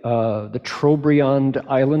night the Trobriand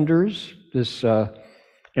Islanders, this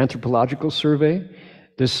anthropological survey.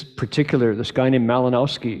 This guy named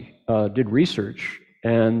Malinowski did research,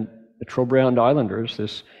 and the Trobriand Islanders,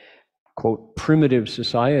 this, quote, primitive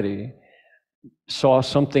society, saw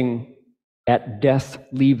something at death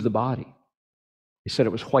leave the body. He said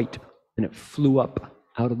it was white, and it flew up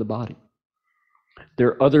out of the body. There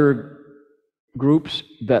are other groups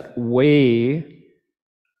that weigh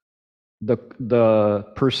the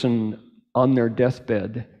person on their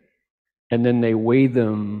deathbed, and then they weigh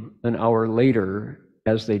them an hour later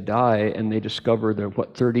as they die, and they discover they're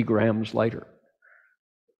 30 grams lighter.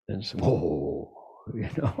 And so, whoa,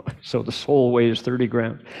 so the soul weighs 30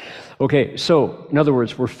 grams. Okay, so in other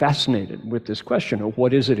words, we're fascinated with this question of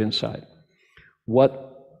what is it inside?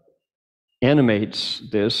 What animates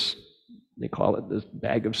this? They call it this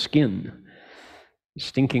bag of skin,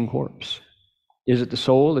 stinking corpse. Is it the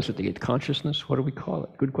soul? Is it the eighth consciousness? What do we call it?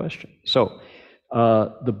 Good question. So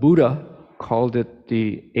the Buddha called it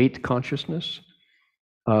the eighth consciousness,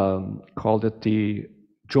 called it the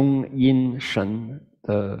Zhong Yin Shen,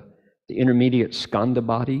 the intermediate skanda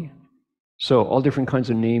body. So all different kinds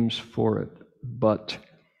of names for it. But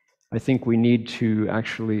I think we need to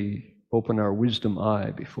actually open our wisdom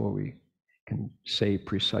eye before we can say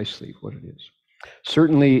precisely what it is.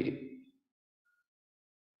 Certainly,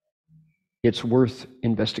 it's worth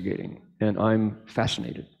investigating, and I'm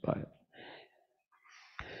fascinated by it.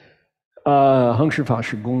 恒时法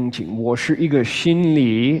师恭敬，我是一个心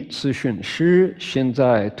理咨询师，现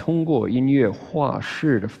在通过音乐画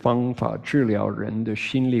室的方法治疗人的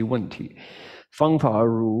心理问题。方法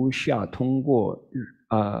如下：通过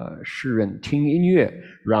世人听音乐，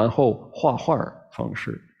然后画画方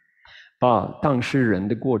式，把当事人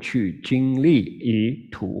的过去经历以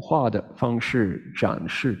图画的方式展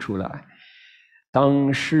示出来，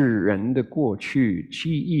当事人的过去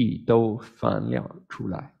记忆都翻亮出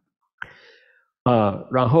来。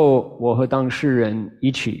然后我和当事人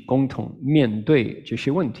一起共同面对这些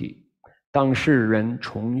问题，当事人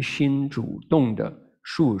重新主动的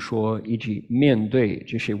述说以及面对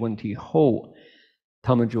这些问题后，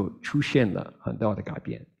他们就出现了很大的改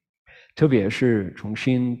变，特别是重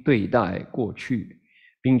新对待过去，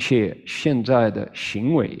并且现在的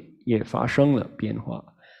行为也发生了变化，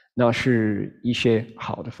那是一些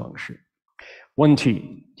好的方式。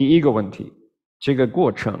第一个问题，这个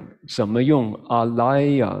过程怎么用阿赖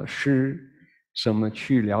耶识怎么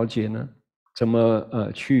去了解呢？怎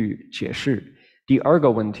么去解释？第二个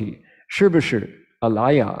问题，是不是阿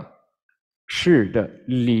赖耶识的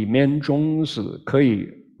里面种子可以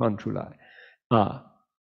放出来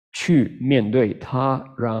去面对它，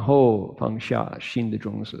然后放下新的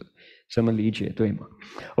种子，怎么理解，对吗？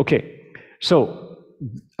 Okay, so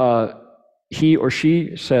he or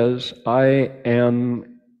she says, I am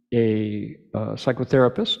a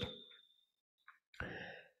psychotherapist,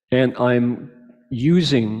 and I'm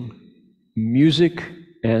using music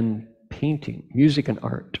and painting, music and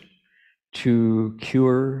art, to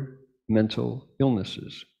cure mental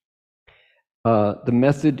illnesses. The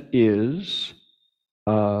method is,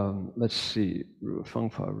 let's see, 方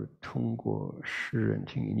法通过世人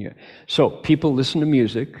听音乐. So people listen to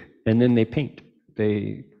music and then they paint.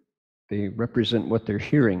 They represent what they're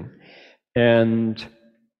hearing. And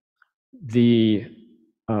the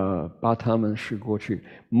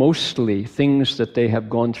mostly things that they have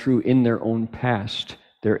gone through in their own past,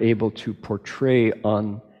 they're able to portray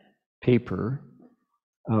on paper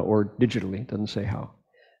or digitally, doesn't say how.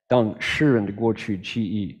 当世人的过去记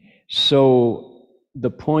忆. So the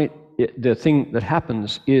thing that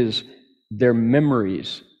happens is their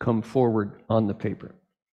memories come forward on the paper.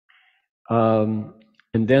 And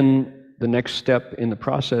then the next step in the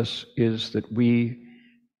process is that we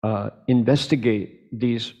investigate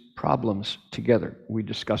these problems together. We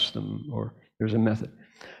discuss them, or there's a method.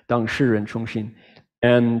 当事人重新.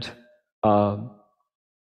 And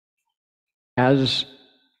as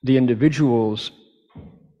the individuals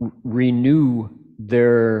renew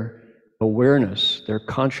their awareness, their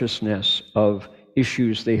consciousness of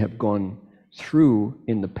issues they have gone through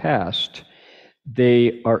in the past,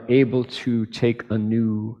 they are able to take a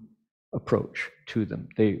new approach to them.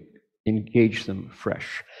 They engage them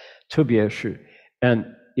fresh. 特别是, and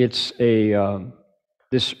it's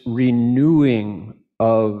this renewing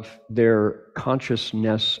of their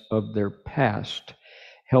consciousness of their past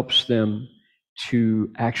helps them to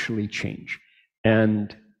actually change.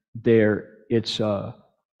 And it's a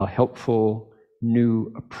helpful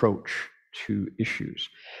new approach to issues.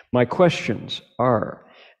 My questions are,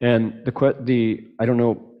 and I don't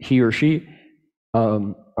know, he or she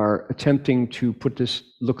are attempting to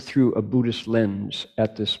look through a Buddhist lens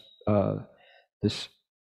at this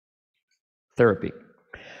therapy.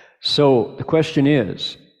 So the question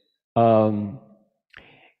is,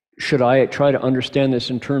 should I try to understand this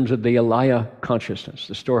in terms of the alaya consciousness,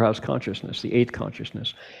 the storehouse consciousness, the eighth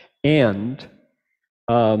consciousness? And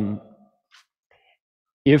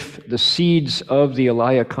if the seeds of the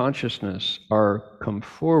alaya consciousness are come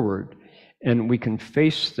forward and we can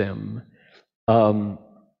face them,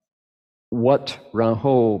 what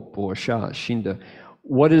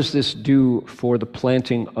does this do for the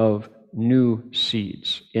planting of new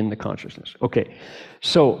seeds in the consciousness? Okay,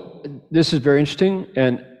 so this is very interesting,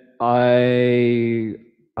 and I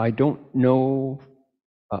don't know,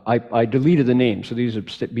 I deleted the name, so these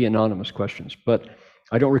would be anonymous questions, but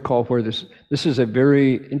I don't recall where this is a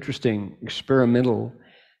very interesting experimental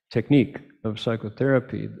technique of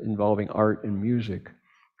psychotherapy involving art and music.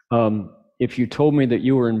 If you told me that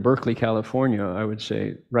you were in Berkeley, California, I would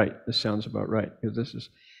say, right, this sounds about right, because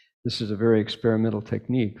this is a very experimental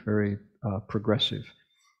technique, very progressive.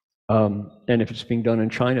 And if it's being done in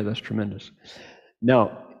China, that's tremendous.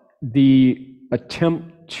 Now, the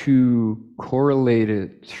attempt to correlate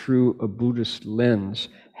it through a Buddhist lens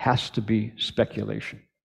has to be speculation.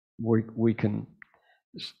 We can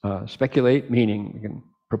speculate, meaning we can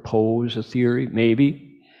propose a theory,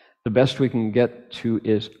 maybe. The best we can get to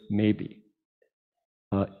is maybe.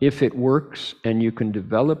 If it works and you can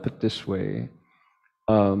develop it this way,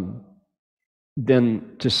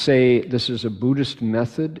 then to say this is a Buddhist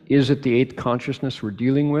method, is it the eighth consciousness we're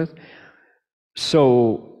dealing with?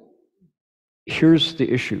 So here's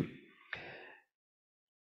the issue.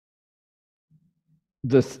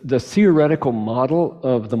 The theoretical model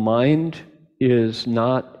of the mind is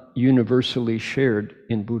not universally shared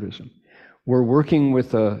in Buddhism. We're working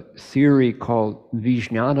with a theory called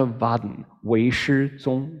Vijnanavadan, Wei Shi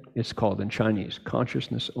Zong, it's called in Chinese,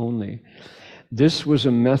 consciousness only. This was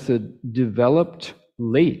a method developed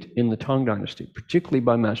late in the Tang Dynasty, particularly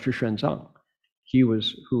by Master Xuanzang. He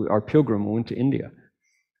was our pilgrim who went to India.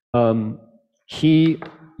 He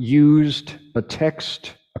used a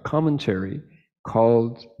text, a commentary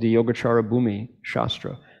called the Yogacara Bhumi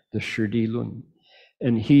Shastra, the Shirdi Lun.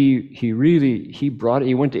 And he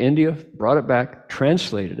went to India, brought it back,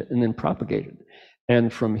 translated it, and then propagated it.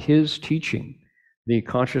 And from his teaching, the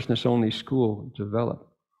consciousness-only school developed.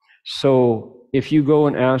 So if you go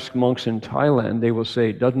and ask monks in Thailand, they will say,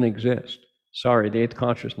 it doesn't exist. Sorry, the eighth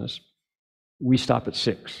consciousness, we stop at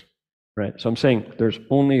 6, right? So I'm saying there's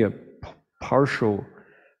only a partial,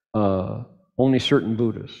 only certain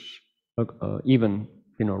Buddhists even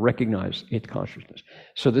recognize eighth consciousness.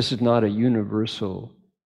 So this is not a universal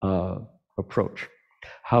approach.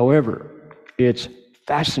 However, it's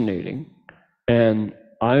fascinating, and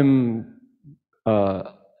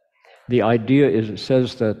the idea is, it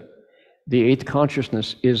says that the eighth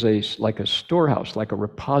consciousness is like a storehouse, like a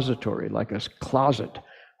repository, like a closet,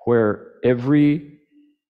 where every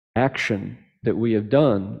action that we have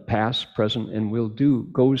done, past, present, and will do,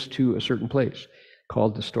 goes to a certain place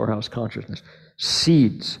called the storehouse consciousness.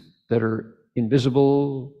 Seeds that are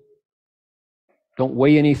invisible, don't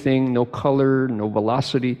weigh anything, no color, no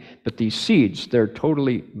velocity, but these seeds, they're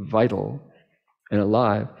totally vital and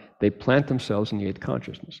alive. They plant themselves in the eighth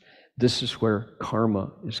consciousness. This is where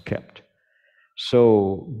karma is kept.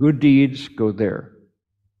 So good deeds go there.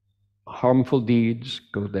 Harmful deeds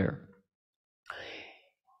go there.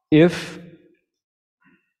 If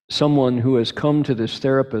someone who has come to this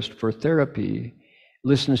therapist for therapy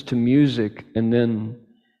listens to music and then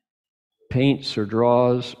paints or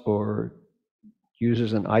draws or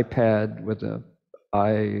uses an iPad with an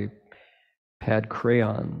iPad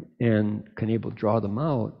crayon and can able to draw them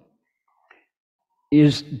out,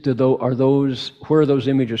 where are those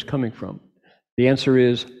images coming from? The answer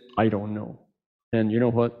is, I don't know. And you know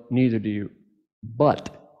what? Neither do you. But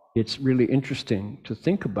it's really interesting to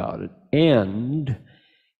think about it. And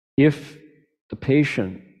if the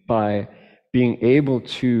patient, by being able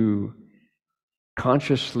to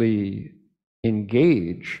consciously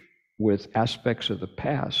engage with aspects of the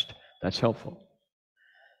past, that's helpful.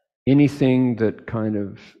 Anything that kind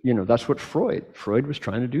of, that's what Freud was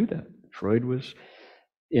trying to do that. Freud was,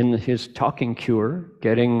 in his talking cure,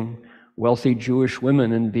 getting wealthy Jewish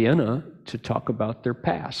women in Vienna to talk about their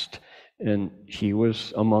past. And he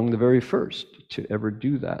was among the very first to ever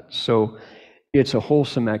do that. So it's a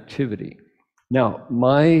wholesome activity. Now,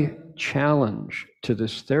 my challenge to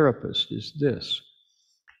this therapist is this.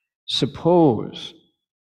 Suppose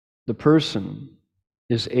the person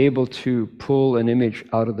is able to pull an image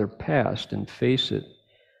out of their past and face it,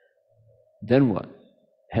 then what?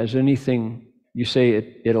 Has anything, you say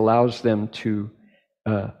it allows them to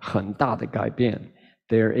很大的改变,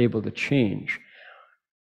 they're able to change.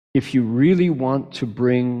 If you really want to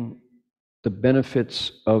bring the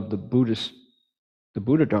benefits of the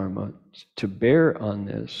Buddha Dharma to bear on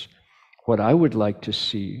this, what I would like to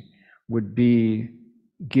see would be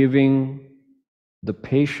giving the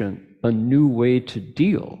patient a new way to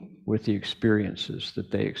deal with the experiences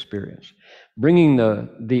that they experience. Bringing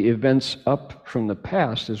the events up from the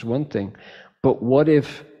past is one thing, but what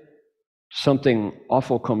if something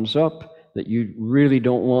awful comes up that you really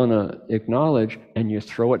don't want to acknowledge and you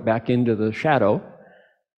throw it back into the shadow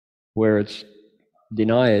where it's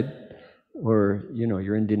denied, or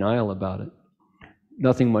you're in denial about it?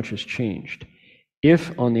 Nothing much has changed.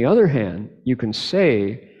 If, on the other hand, you can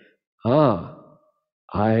say,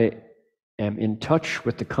 I am in touch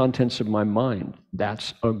with the contents of my mind,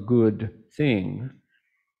 that's a good thing.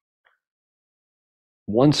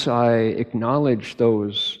 Once I acknowledge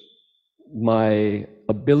my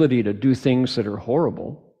ability to do things that are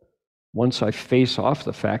horrible, once I face off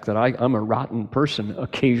the fact that I'm a rotten person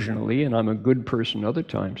occasionally and I'm a good person other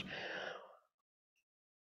times,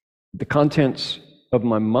 the contents of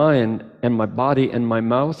my mind and my body and my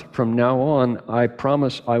mouth, from now on, I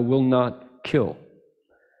promise I will not kill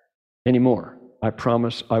anymore. I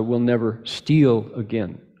promise I will never steal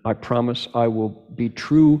again. I promise I will be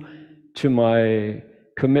true to my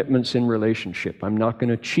commitments in relationship. I'm not going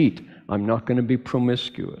to cheat. I'm not going to be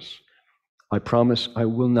promiscuous. I promise I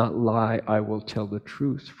will not lie. I will tell the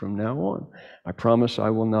truth from now on. I promise I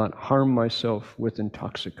will not harm myself with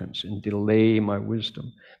intoxicants and delay my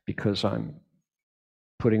wisdom because I'm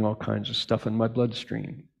putting all kinds of stuff in my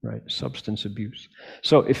bloodstream, right? Substance abuse.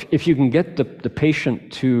 So if you can get the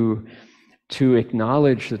patient to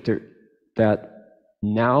acknowledge that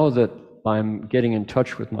now that I'm getting in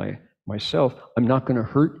touch with myself, I'm not going to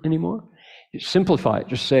hurt anymore. Simplify it.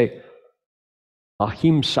 Just say,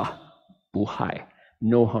 ahimsa, buhai,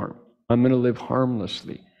 no harm. I'm going to live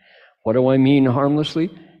harmlessly. What do I mean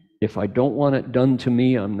harmlessly? If I don't want it done to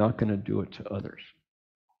me, I'm not going to do it to others.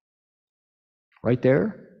 Right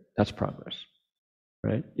there, that's progress,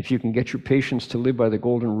 right? If you can get your patients to live by the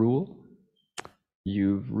golden rule,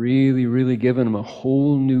 you've really, really given them a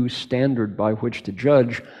whole new standard by which to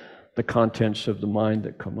judge the contents of the mind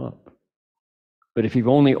that come up. But if you've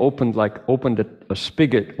only opened a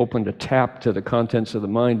spigot, opened a tap to the contents of the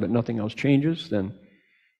mind, but nothing else changes, then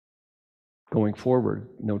going forward,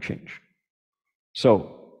 no change.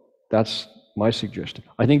 So that's my suggestion.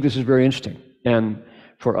 I think this is very interesting. And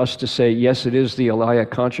for us to say, yes, it is the Alaya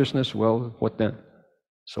consciousness, well, what then?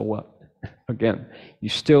 So what? Again, you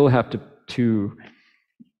still have to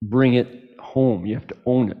bring it home. You have to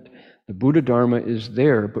own it. The Buddha Dharma is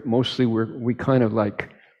there, but mostly we're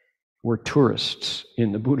tourists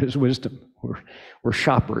in the Buddha's wisdom. We're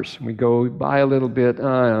shoppers. We go buy a little bit,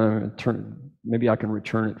 maybe I can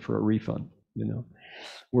return it for a refund.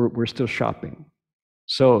 We're still shopping.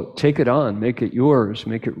 So take it on, make it yours,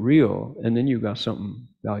 make it real, and then you got something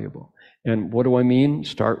valuable. And what do I mean?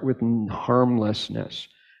 Start with harmlessness.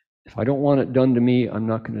 If I don't want it done to me, I'm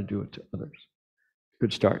not going to do it to others.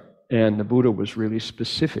 Good start. And the Buddha was really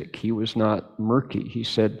specific. He was not murky. He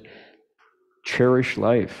said, cherish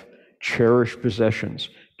life, cherish possessions,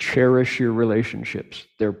 Cherish your relationships.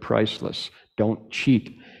 They're priceless. Don't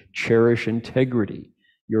cheat. Cherish integrity.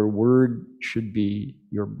 Your word should be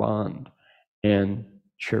your bond. And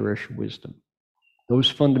cherish wisdom. Those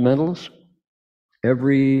fundamentals,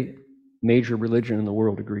 every major religion in the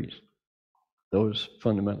world agrees. Those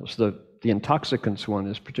fundamentals. The intoxicants one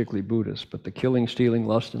is particularly Buddhist, but the killing, stealing,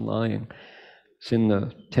 lust, and lying, it's in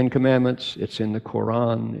the Ten Commandments, it's in the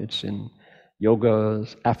Quran, it's in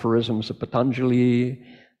yoga's aphorisms of Patanjali,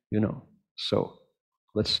 So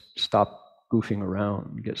let's stop goofing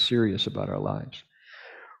around and get serious about our lives.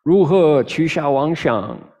 如何取下妄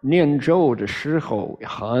想？念咒的时候，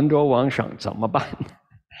很多妄想怎么办？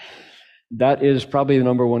 That is probably the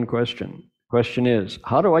number one question. Question is,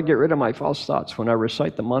 how do I get rid of my false thoughts? When I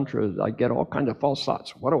recite the mantra, I get all kinds of false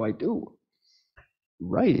thoughts. What do I do?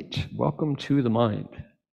 Right. Welcome to the mind.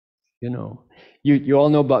 You all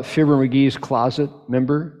know about Fibber McGee's closet.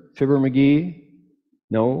 Remember Fibber McGee?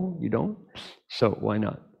 No, you don't? So why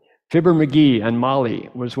not? Fibber McGee and Molly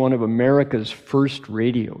was one of America's first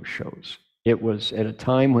radio shows. It was at a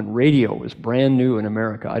time when radio was brand new in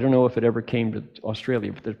America. I don't know if it ever came to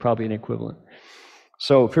Australia, but there's probably an equivalent.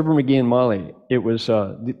 So Fibber McGee and Molly, it was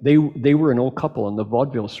they were an old couple on the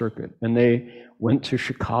vaudeville circuit, and they went to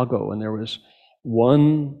Chicago, and there was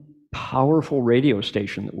one powerful radio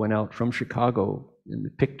station that went out from Chicago and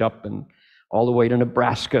picked up and all the way to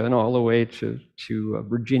Nebraska and all the way to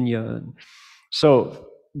Virginia. And so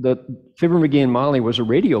the Fibber McGee and Molly was a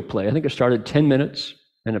radio play. I think it started 10 minutes,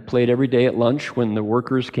 and it played every day at lunch when the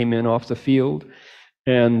workers came in off the field.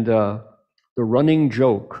 And the running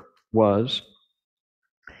joke was,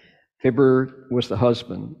 Fibber was the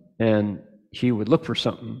husband, and he would look for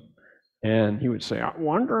something, and he would say, I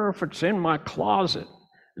wonder if it's in my closet.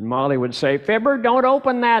 And Molly would say, Fibber, don't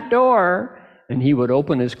open that door. And he would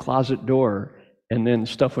open his closet door, and then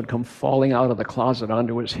stuff would come falling out of the closet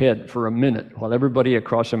onto his head for a minute, while everybody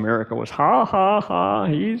across America was, ha, ha, ha,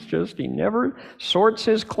 he never sorts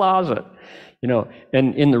his closet.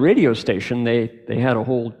 And in the radio station, they had a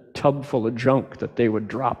whole tub full of junk that they would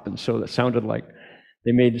drop, and so that sounded like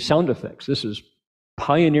they made sound effects. This is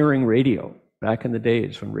pioneering radio back in the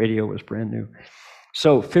days when radio was brand new.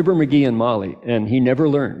 So Fibber McGee and Molly, and he never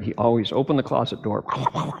learned. He always opened the closet door,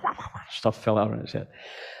 stuff fell out on his head.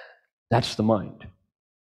 That's the mind.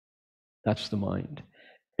 That's the mind.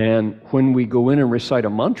 And when we go in and recite a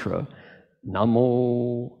mantra,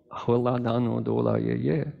 Namo Hola Nano Dola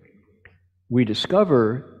Ye, we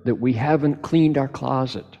discover that we haven't cleaned our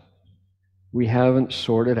closet. We haven't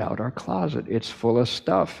sorted out our closet. It's full of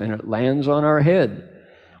stuff, and it lands on our head.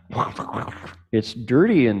 It's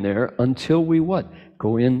dirty in there until we what?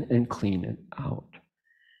 Go in and clean it out.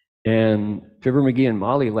 And Fibber McGee and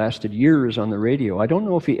Molly lasted years on the radio. I don't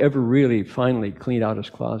know if he ever really finally cleaned out his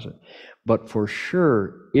closet, but for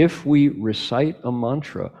sure, if we recite a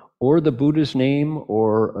mantra or the Buddha's name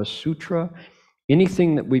or a sutra,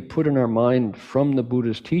 anything that we put in our mind from the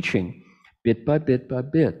Buddha's teaching, bit by bit by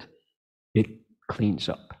bit, it cleans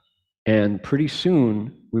up. And pretty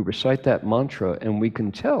soon, we recite that mantra and we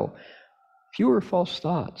can tell fewer false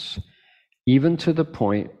thoughts, even to the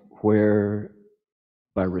point where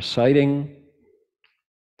by reciting,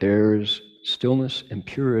 there's stillness and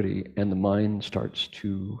purity, and the mind starts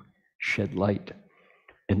to shed light.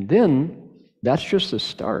 And then, that's just the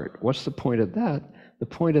start. What's the point of that? The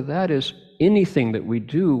point of that is anything that we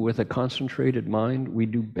do with a concentrated mind, we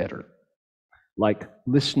do better. Like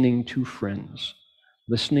listening to friends,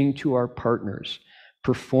 listening to our partners,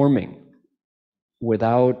 performing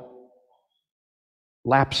without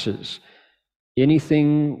lapses,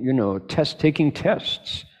 anything, taking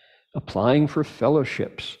tests, applying for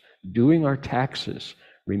fellowships, doing our taxes,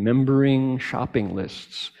 remembering shopping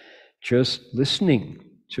lists, just listening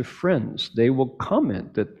to friends. They will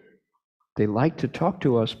comment that they like to talk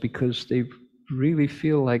to us because they really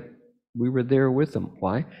feel like we were there with them.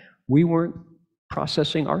 Why? We weren't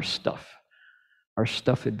processing our stuff. Our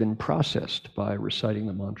stuff had been processed by reciting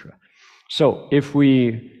the mantra. So if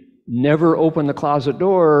we never open the closet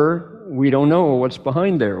door, we don't know what's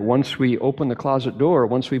behind there. Once we open the closet door,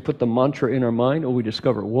 once we put the mantra in our mind, we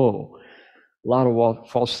discover, whoa, a lot of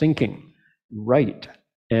false thinking. Right.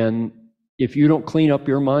 And if you don't clean up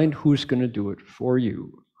your mind, who's going to do it for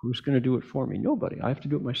you? Who's going to do it for me? Nobody. I have to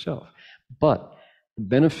do it myself. But the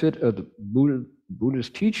benefit of the Buddha's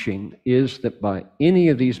teaching is that by any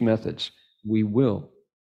of these methods, we will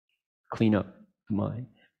clean up the mind.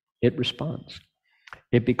 It responds.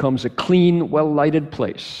 It becomes a clean, well-lighted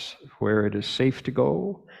place where it is safe to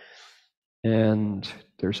go, and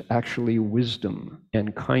there's actually wisdom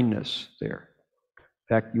and kindness there.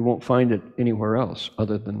 In fact, you won't find it anywhere else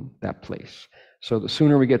other than that place. So the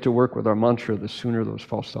sooner we get to work with our mantra, the sooner those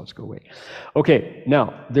false thoughts go away. Okay,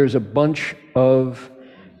 now there's a bunch of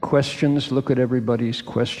questions. Look at everybody's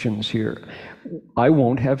questions here. I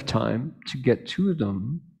won't have time to get to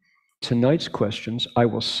them. Tonight's questions, I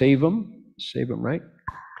will save them, right?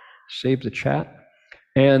 Save the chat.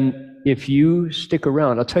 And if you stick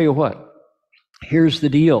around, I'll tell you what, here's the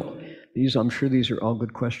deal. I'm sure these are all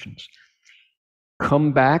good questions.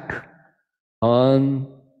 Come back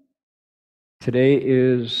on, today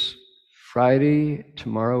is Friday,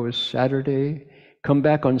 tomorrow is Saturday. Come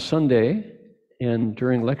back on Sunday and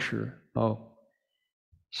during lecture.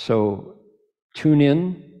 So tune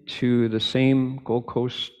in to the same Gold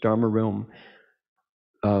Coast Dharma Realm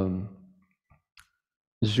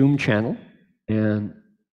Zoom channel, and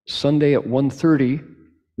Sunday at 1:30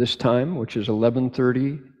 this time, which is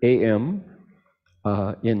 11:30 a.m.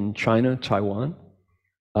 In China, Taiwan.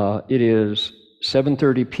 It is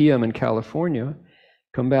 7:30 p.m. in California.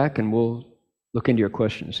 Come back and we'll look into your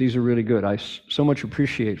questions. These are really good. I so much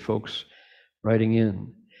appreciate folks writing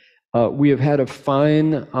in. We have had a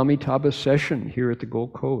fine Amitabha session here at the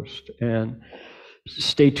Gold Coast, and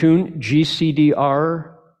stay tuned. gcdr.org.au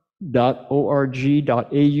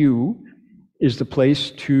is the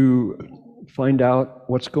place to find out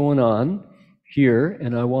what's going on here,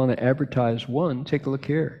 and I want to advertise one. Take a look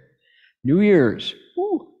here. New Year's.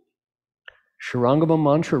 Shurangama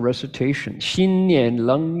mantra recitation. 新年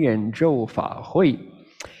楞严咒法会.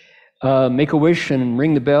 Make a wish and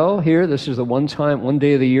ring the bell here. This is the one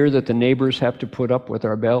day of the year that the neighbors have to put up with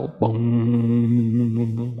our bell.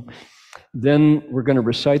 Boom. Then we're going to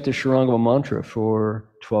recite the Shurangama mantra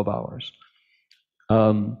for 12 hours.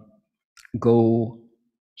 Go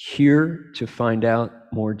here to find out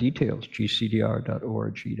more details,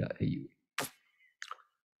 gcdr.org.au.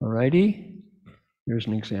 All righty, here's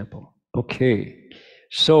an example. Okay,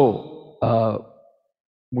 so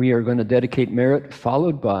we are going to dedicate merit,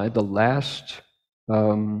 followed by the last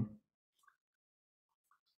Da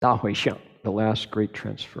Hui Xiang, the last great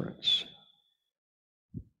transference.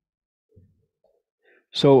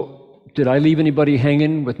 So, did I leave anybody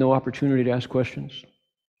hanging with no opportunity to ask questions?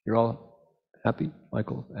 You're all happy?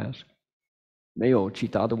 Michael asked. 没有其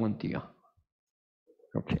他的问题啊?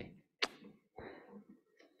 Okay.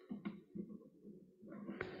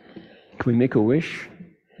 Can we make a wish?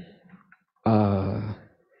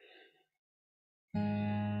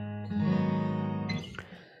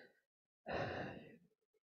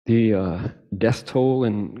 The death toll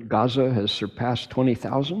in Gaza has surpassed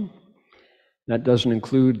 20,000. That doesn't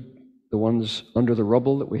include the ones under the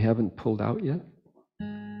rubble that we haven't pulled out yet.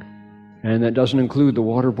 And that doesn't include the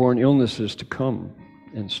waterborne illnesses to come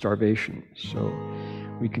and starvation. So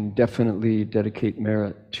we can definitely dedicate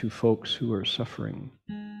merit to folks who are suffering.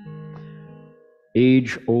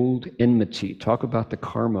 Age-old enmity. Talk about the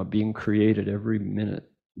karma being created every minute.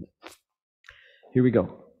 Here we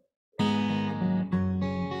go.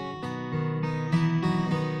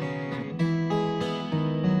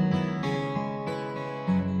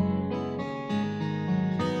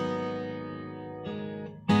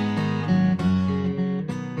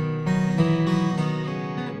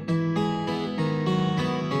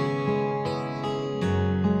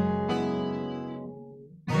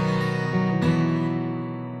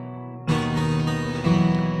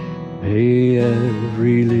 May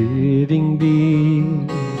every living being,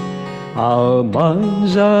 our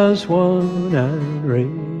minds as one and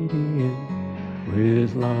radiant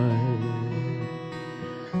with light,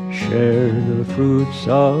 share the fruits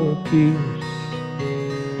of peace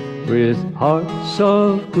with hearts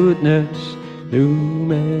of goodness,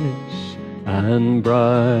 luminous and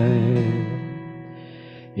bright.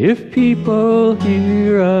 If people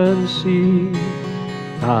hear and see,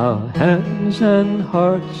 our hands and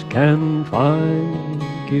hearts can find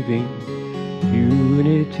giving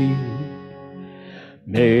unity.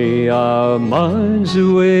 May our minds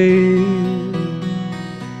awake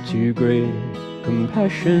to great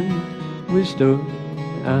compassion, wisdom,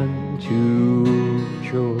 and to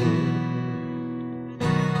joy.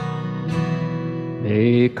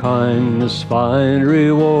 May kindness find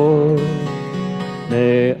reward.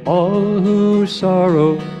 May all who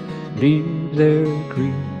sorrow leave their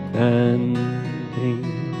grief and pain.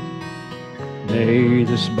 May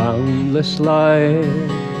this boundless light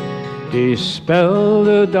dispel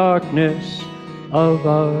the darkness of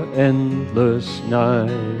our endless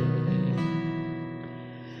night.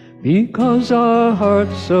 Because our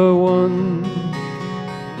hearts are one,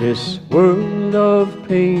 this world of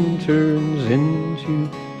pain turns into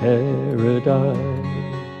paradise.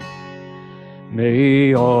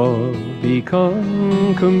 May all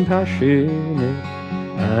become compassionate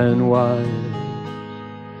and wise.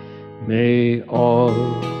 May all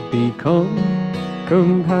become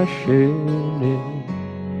compassionate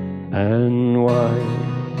and wise.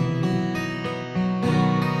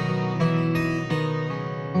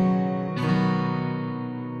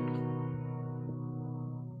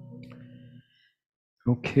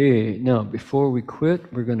 Okay, now before we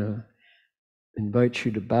quit, we're going to invite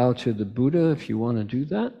you to bow to the Buddha if you want to do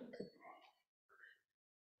that.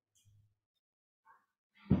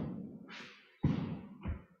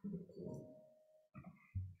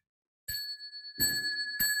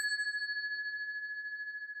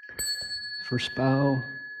 First bow,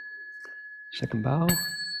 second bow,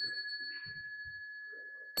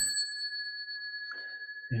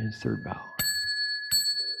 and third bow.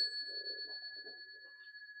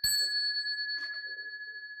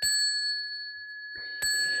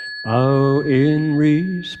 Bow in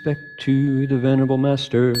respect to the Venerable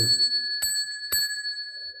Master.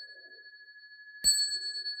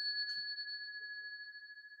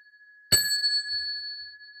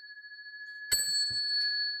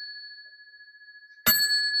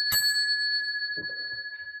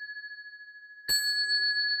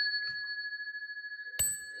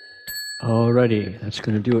 Alrighty, that's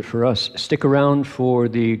going to do it for us. Stick around for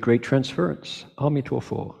the Great Transference.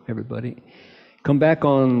 Amitabha, everybody. Come back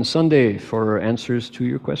on Sunday for answers to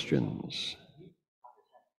your questions.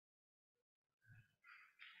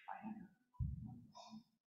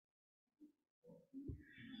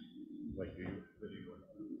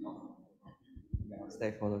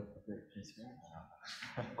 Stay for the Great Transference.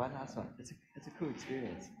 One last one. It's a cool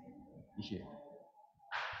experience. You should.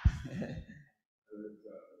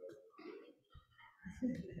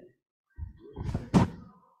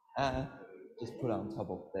 Just put it on top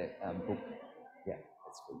of the book. Yeah,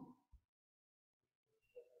 that's good.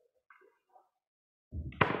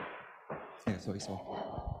 那个搜一搜。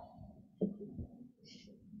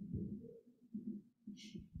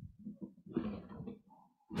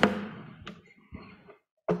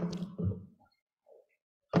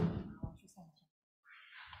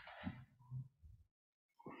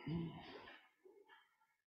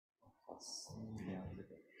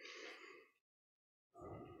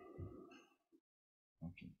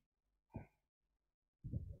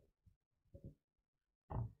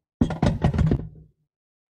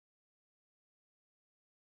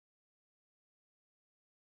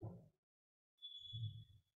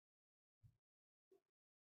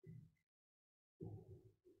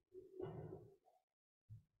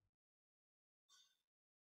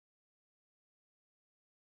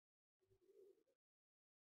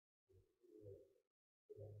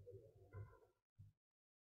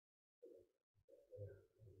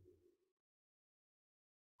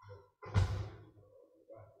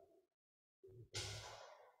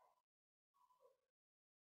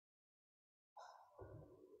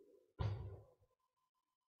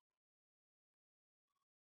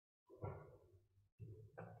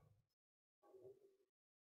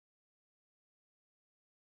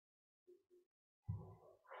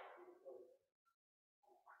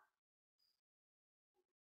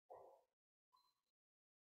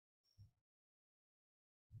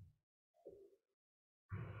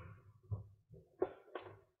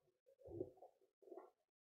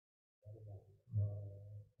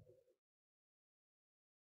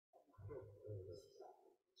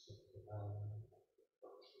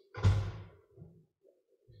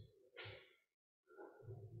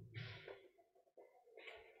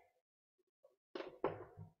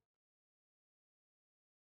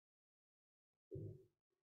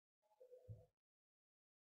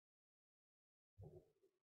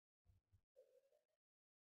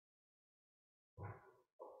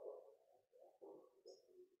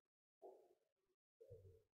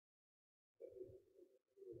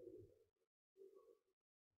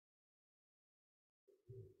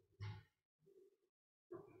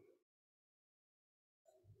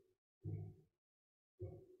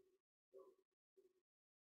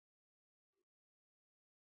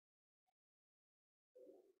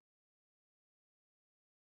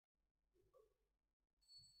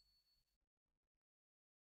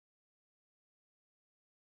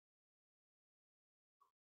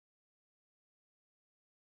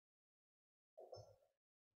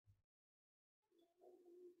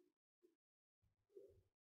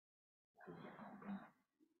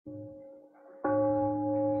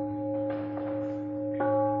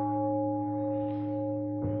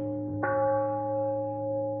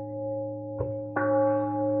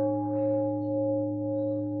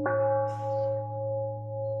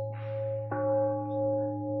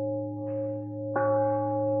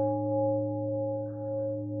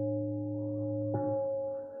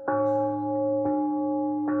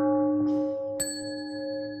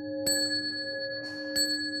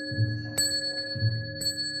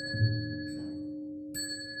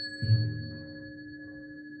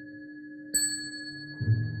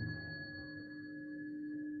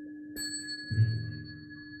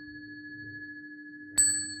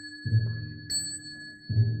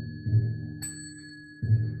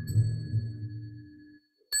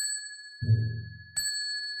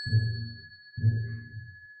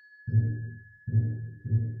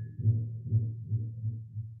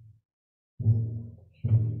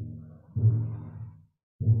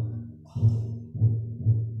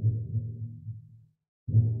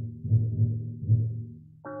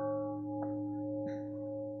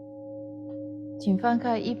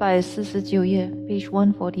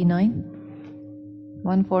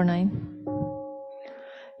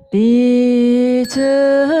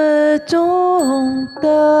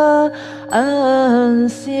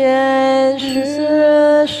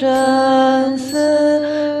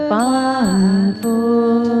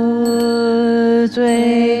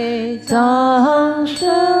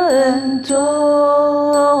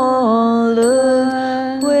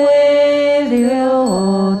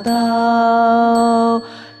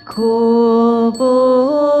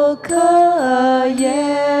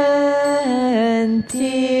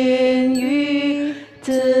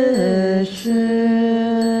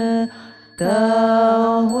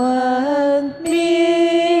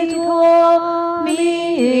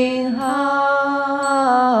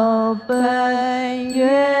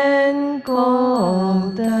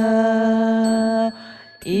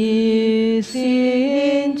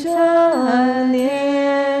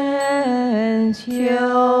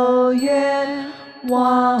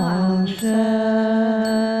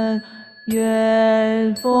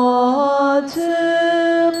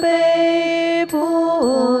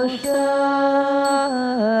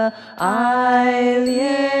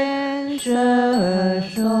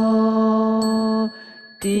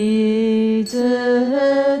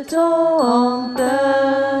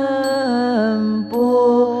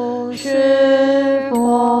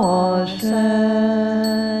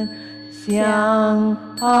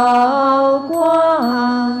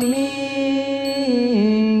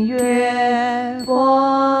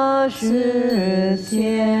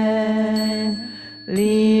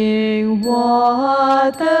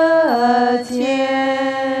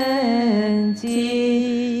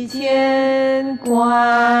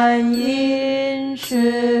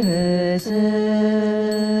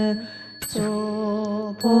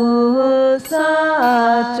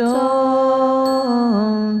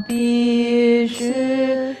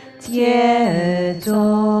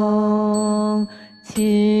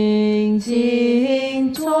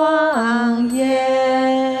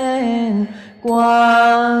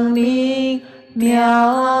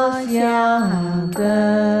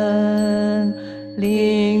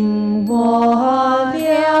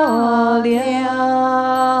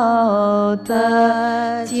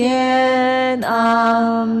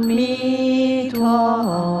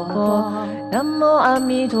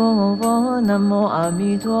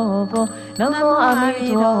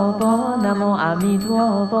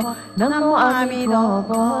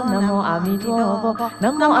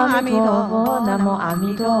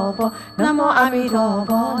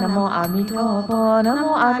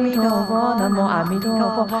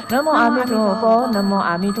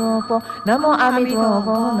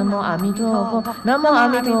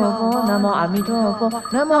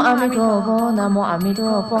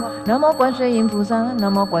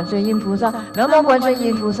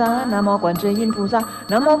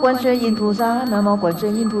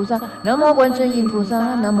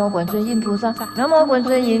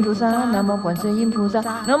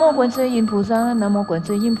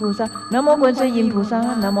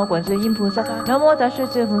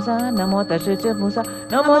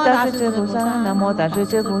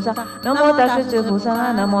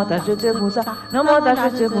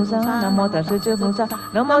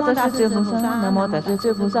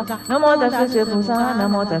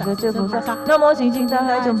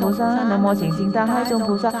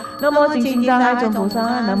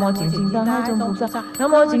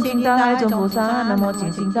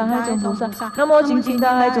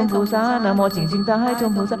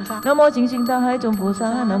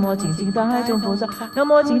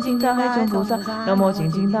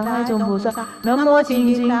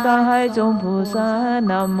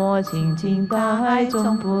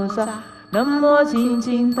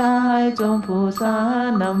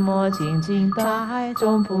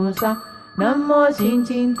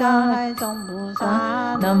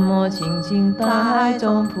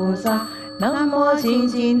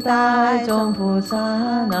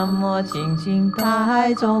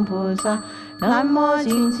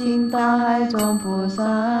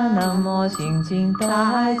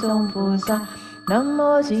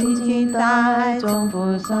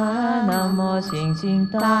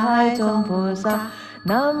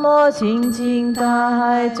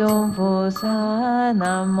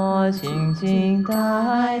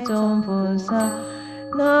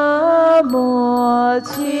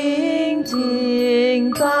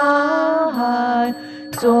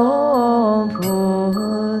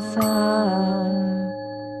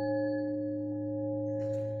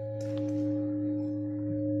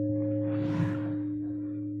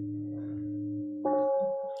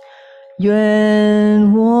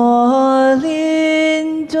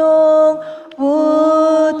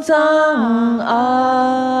障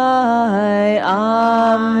碍。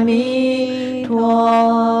阿弥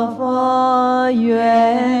陀佛，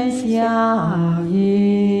愿相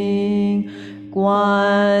应。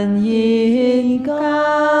观音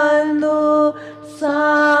甘露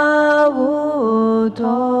萨兀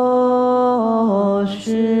陀，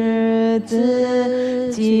狮子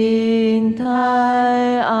金台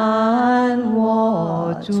安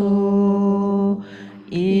我住。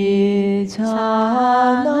一刹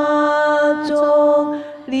那中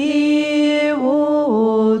离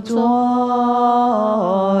无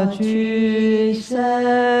着，具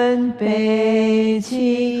身悲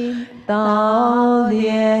亲到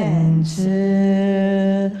莲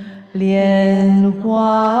池。莲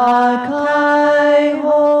花开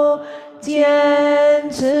后见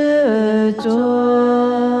此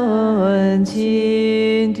尊，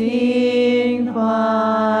倾听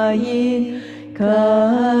法音可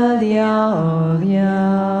了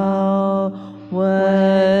了。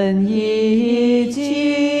闻一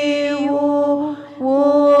即无，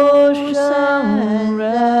无生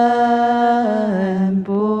人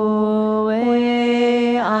不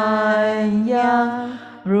为安养，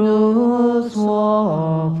如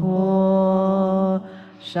所佛。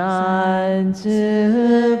善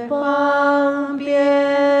知方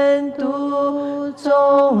便度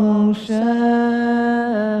众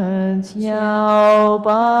生，教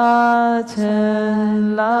八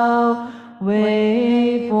尘劳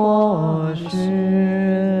为佛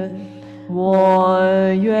事。我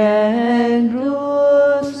愿如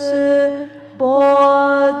是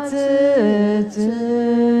波自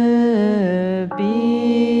知，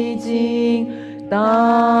毕竟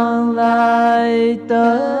当来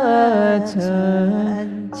得成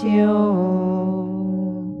就。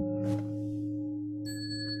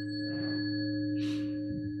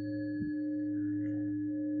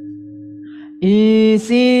一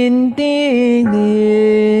心定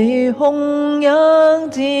力，弘扬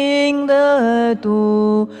净乐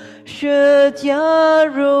度，释迦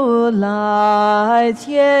如来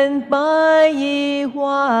千百亿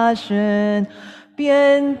化身，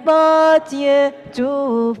遍法界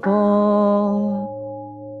诸佛。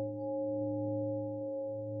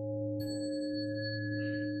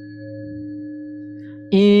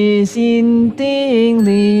一心定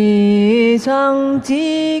力，常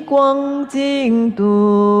寂光净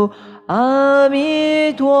土。阿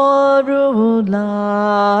弥陀如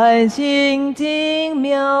来，清净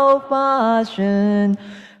妙法身，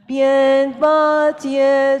遍法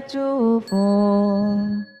界诸佛。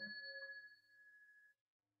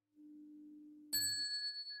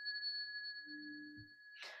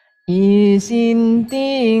一心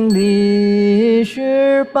定力，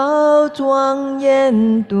十宝庄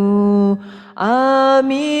严度。阿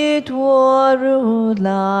弥陀如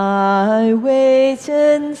来，为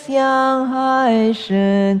尘相海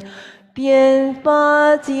身，遍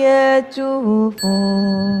法界诸佛。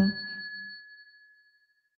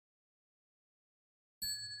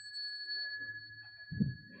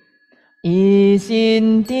一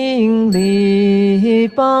心定力，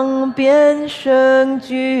方便生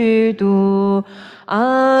具度。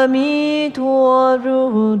阿弥陀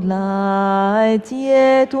如来，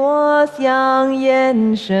解脱相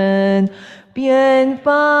延伸，遍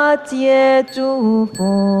法界诸佛。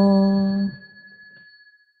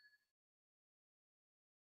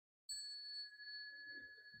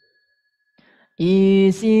一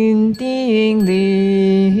心定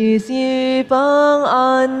力，西方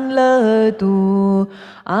安乐度。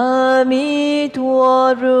阿弥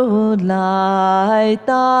陀如来，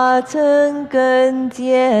大乘根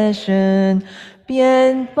结身，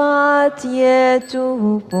遍法界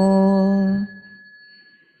诸佛。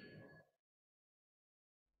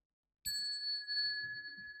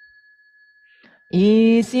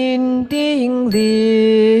一心定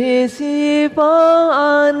力，西方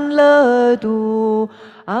安乐度。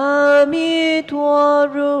阿弥陀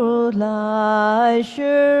如来，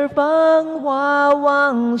十方华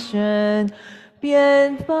王身，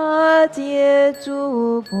遍法界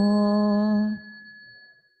诸佛。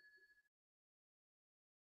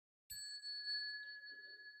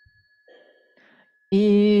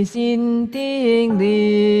一心定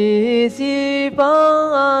力，西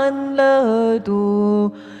方安乐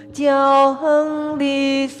度。教恒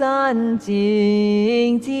力三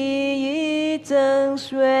经，记忆正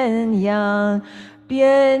宣扬，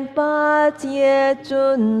遍法界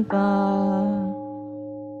尊法。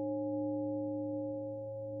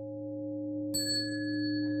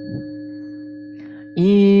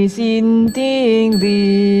一心定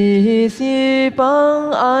力，西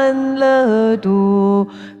方安乐度。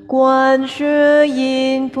观世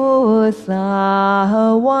音菩萨，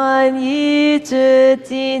万亿之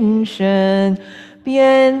金身，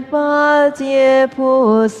遍法界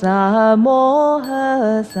菩萨摩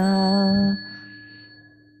诃萨。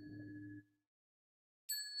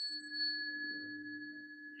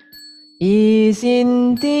一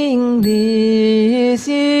心定力，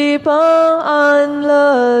悉帮安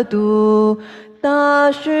乐度，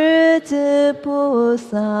大势至菩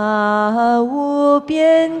萨，无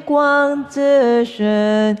边光之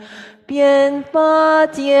身，遍法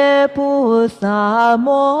界菩萨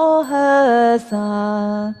摩诃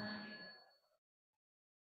萨。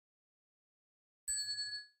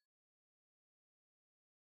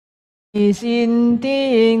一心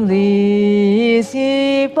定力，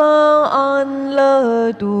悉帮安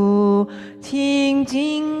乐度，清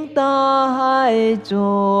净大海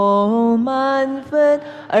中，满分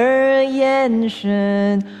而言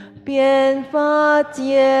身，遍法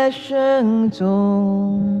界生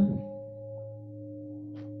中。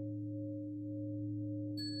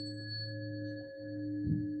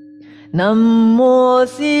南无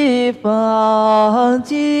西方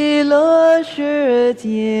极乐世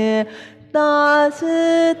界，大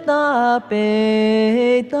慈大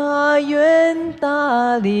悲大愿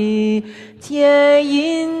大力，接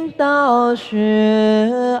引导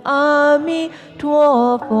师阿弥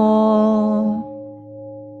陀佛。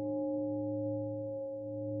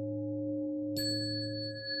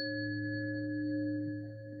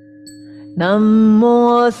南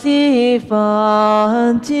无西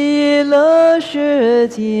方极乐世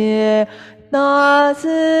界，大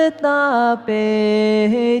慈大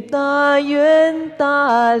悲大愿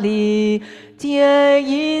大力，接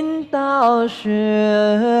引导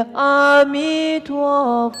师阿弥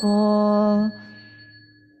陀佛。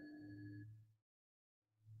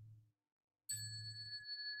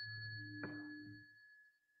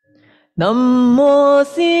南无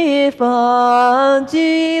西方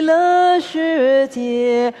极乐世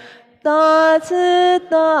界，大慈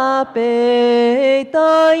大悲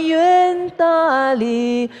大愿大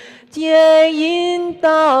力，接引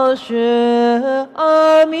导师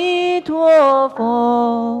阿弥陀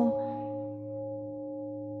佛。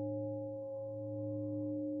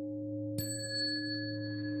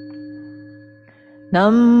南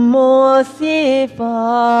无西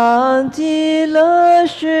方极乐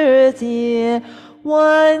世界，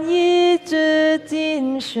万亿之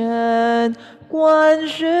金身，观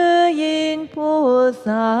世音菩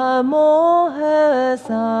萨摩诃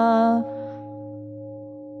萨。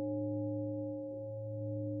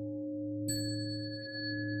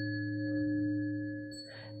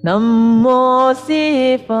南无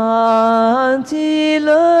西方极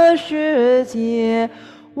乐世界，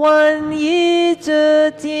万亿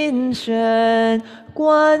之金身，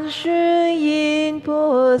观世音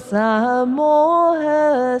菩萨摩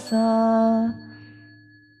诃萨。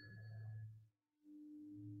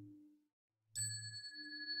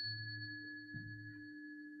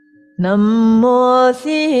南无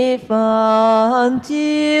西方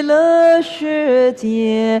极乐世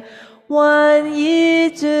界，万亿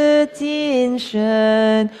之金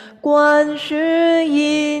身，观世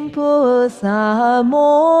音菩萨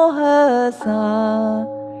摩诃萨。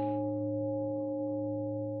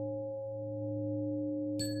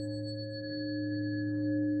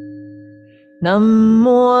南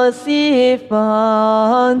无西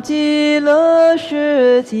方极乐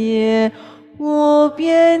世界，无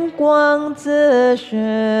边光之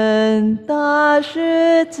身，大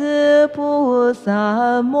势至菩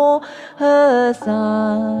萨摩诃萨。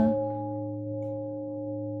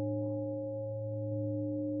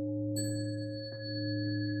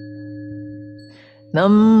南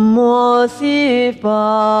无西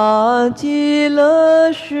方极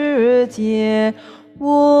乐世界，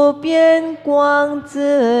无边光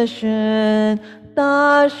之身，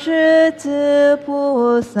大势至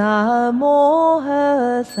菩萨摩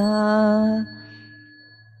诃萨。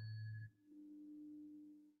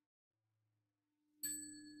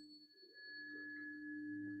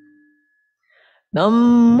南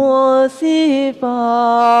无西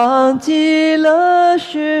方极乐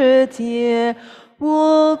世界，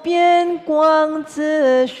无边光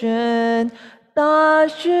之身，大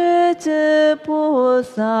势至菩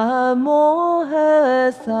萨摩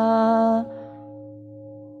诃萨。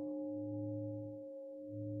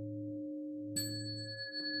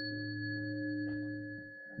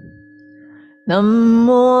南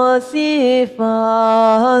无西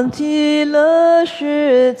方极乐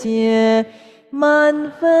世界，满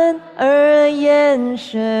分而言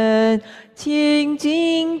身，清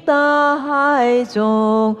净大海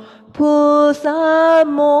中，菩萨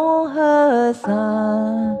摩诃萨。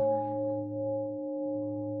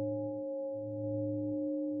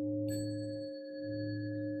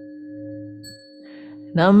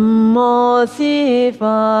南无西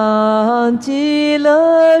方极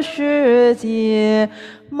乐世界，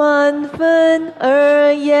满分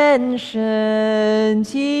而言身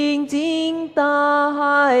清净大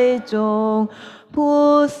海中，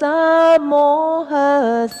菩萨摩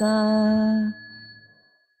诃萨。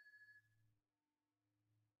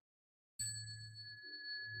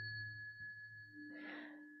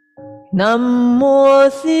南无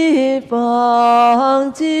西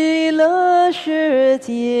方极乐世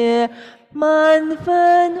界，满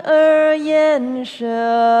分而言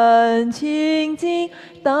身清净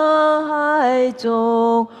大海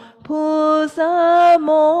中，菩萨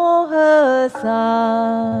摩诃萨。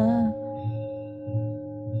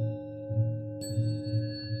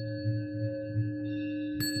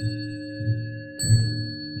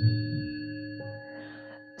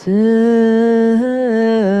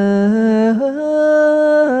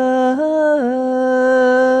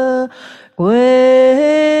皈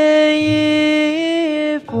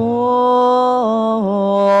依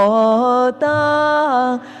佛，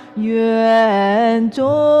当愿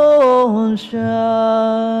众生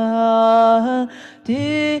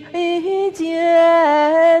体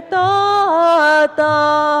解大道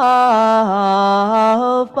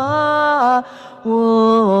法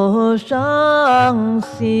无上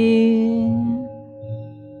心。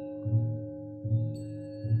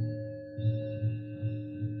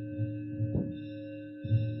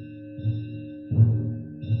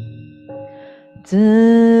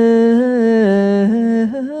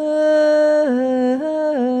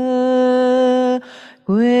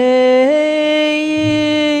皈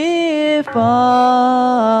依法，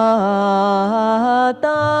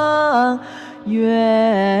当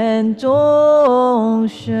愿众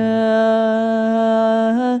生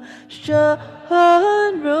深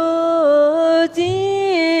入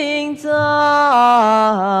经藏，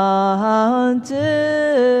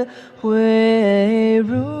智慧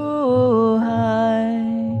如海。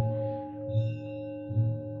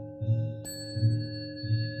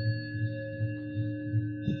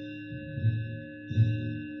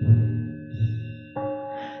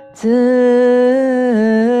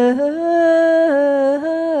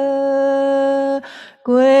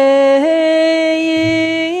皈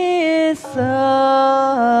依僧，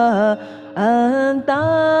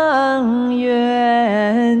当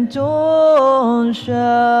愿众生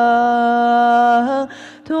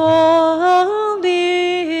同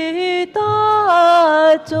理大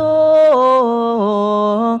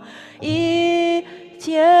众，一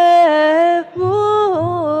切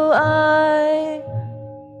无碍。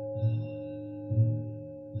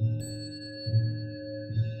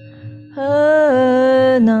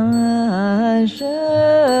河南圣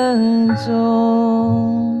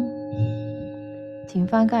宗，请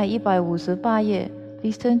翻开158页。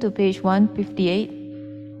Please turn to page 158.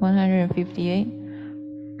 158.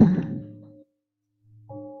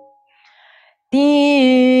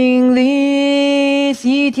 顶礼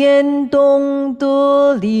西天东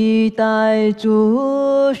都历代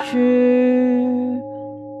祖师。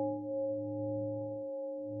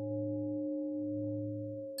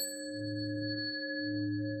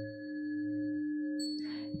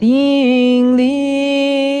顶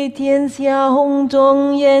礼天下弘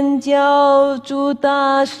众言教诸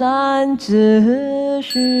大善知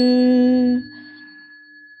识。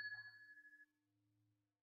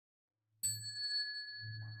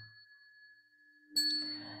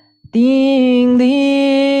顶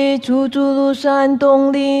礼出诸庐山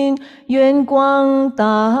东林圆光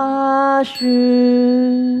大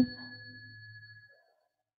师。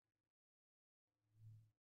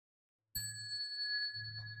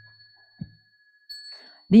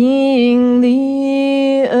顶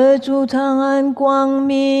礼二处长安光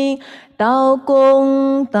明道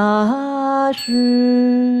公大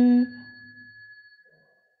师。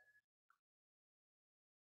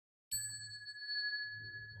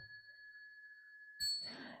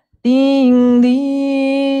顶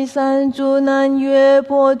礼三足南岳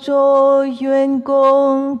婆娑圆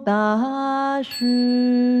公大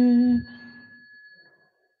师。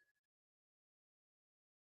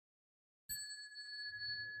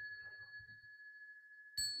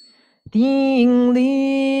顶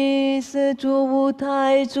礼四柱五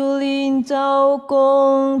台竹林昭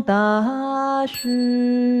公大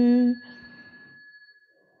师。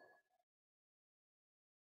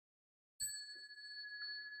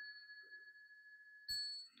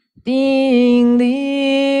顶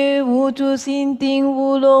礼五无住心定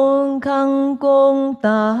无龙康公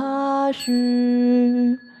大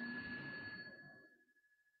师。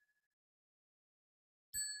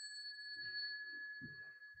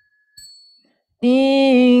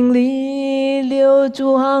定力六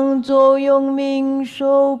祖杭州永明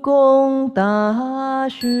寿公大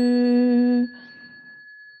师。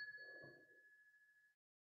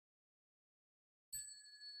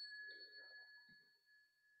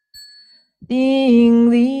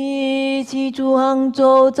定力七祖杭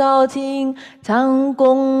州肇庆长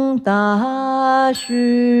公大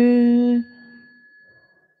师。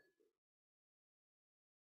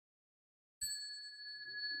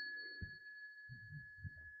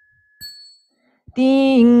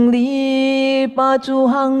定力八祖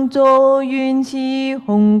杭州云栖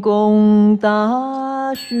弘公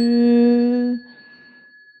大师。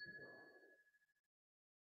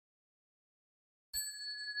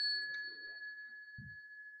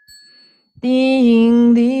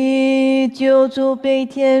定力九祖北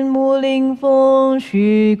天木林峰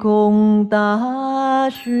虚空大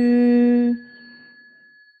师。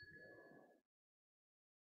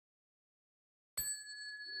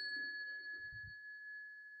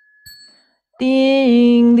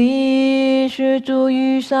定力十祖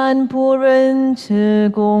玉山普仁慈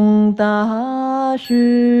公大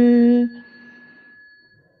师。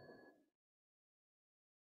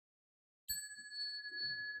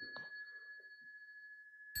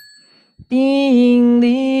定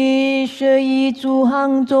力十一祖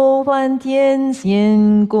杭州梵天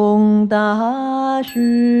仙公大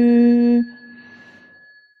师。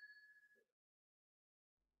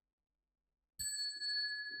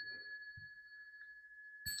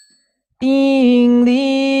定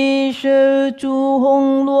力十祖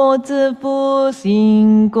红螺子佛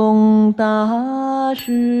行公大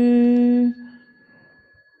师。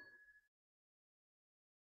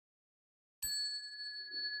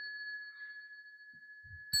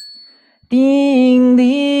定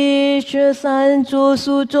力十三祖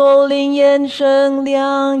苏州灵岩圣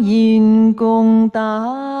良因公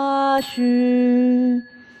大师。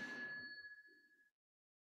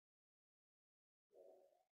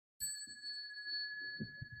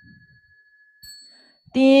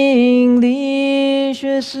定力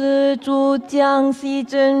十四祖江西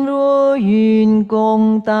真如云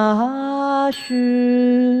公大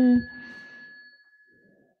师。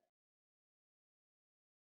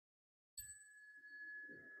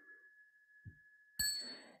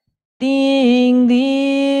定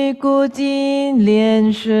力古今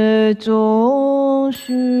莲师宗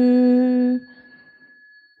师。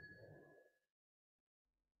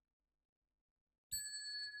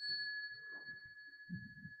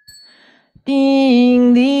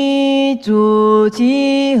定力主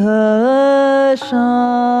寂和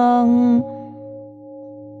尚。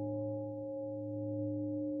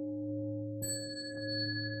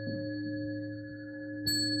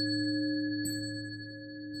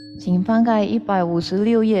请翻开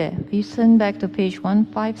156页 ，Please turn back to page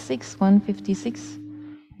 156, 156,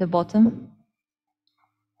 the bottom。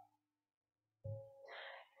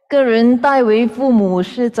个人代为父母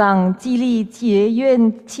师长激励结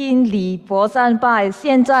愿亲礼佛三拜，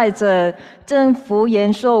现在者增福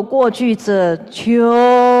延寿，过去者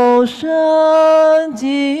求生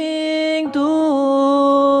净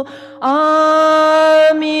土。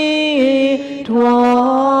阿弥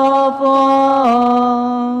陀佛。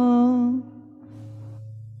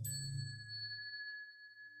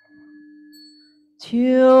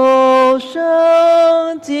求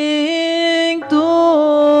生净土。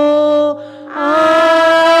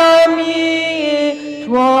阿弥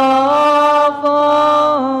陀佛。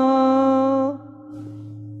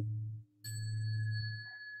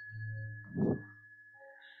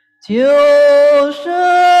求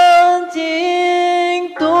生净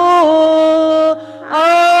土。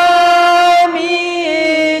阿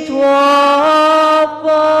弥陀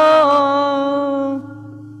佛。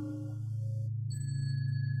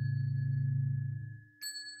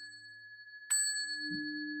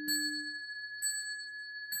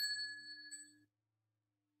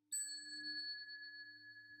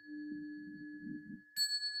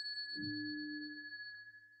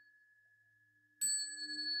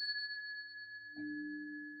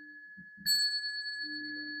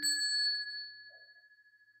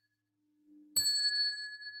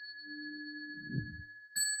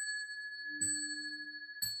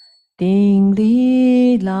定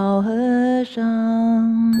力老和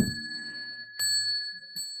尚。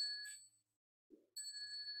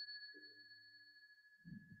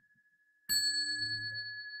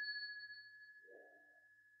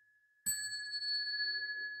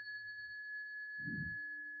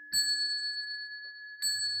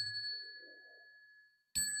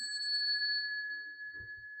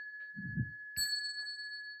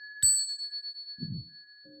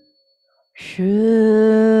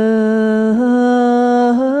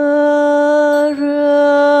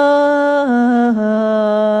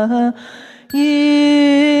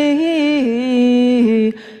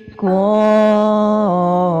光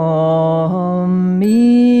明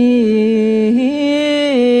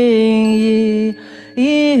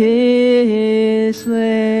一岁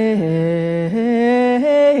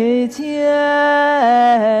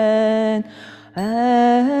间，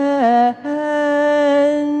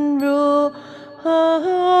如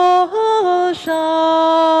上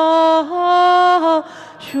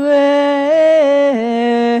水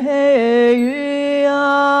鱼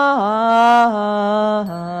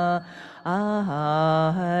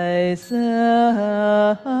爱色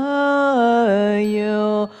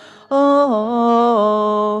有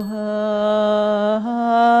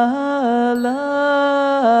了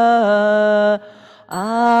爱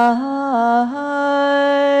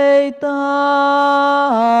大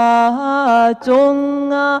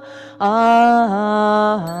众爱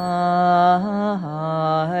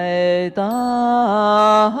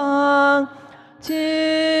当亲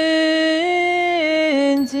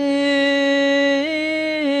近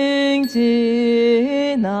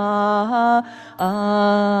近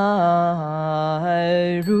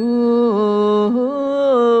如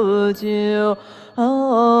酒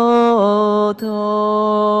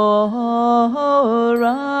头然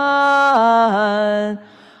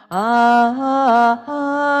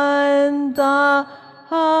大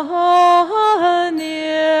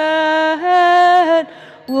年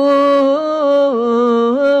无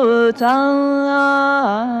障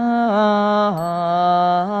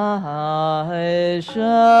碍身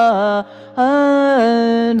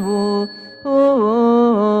无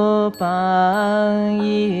伴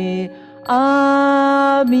依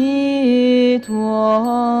阿弥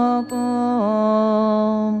陀佛。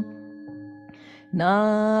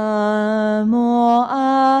南无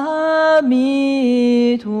阿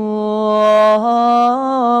弥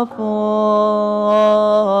陀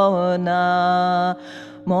佛，南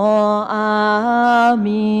无阿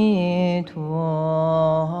弥陀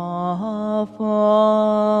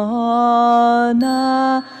佛，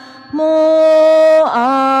南无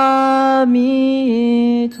阿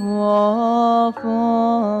弥陀佛。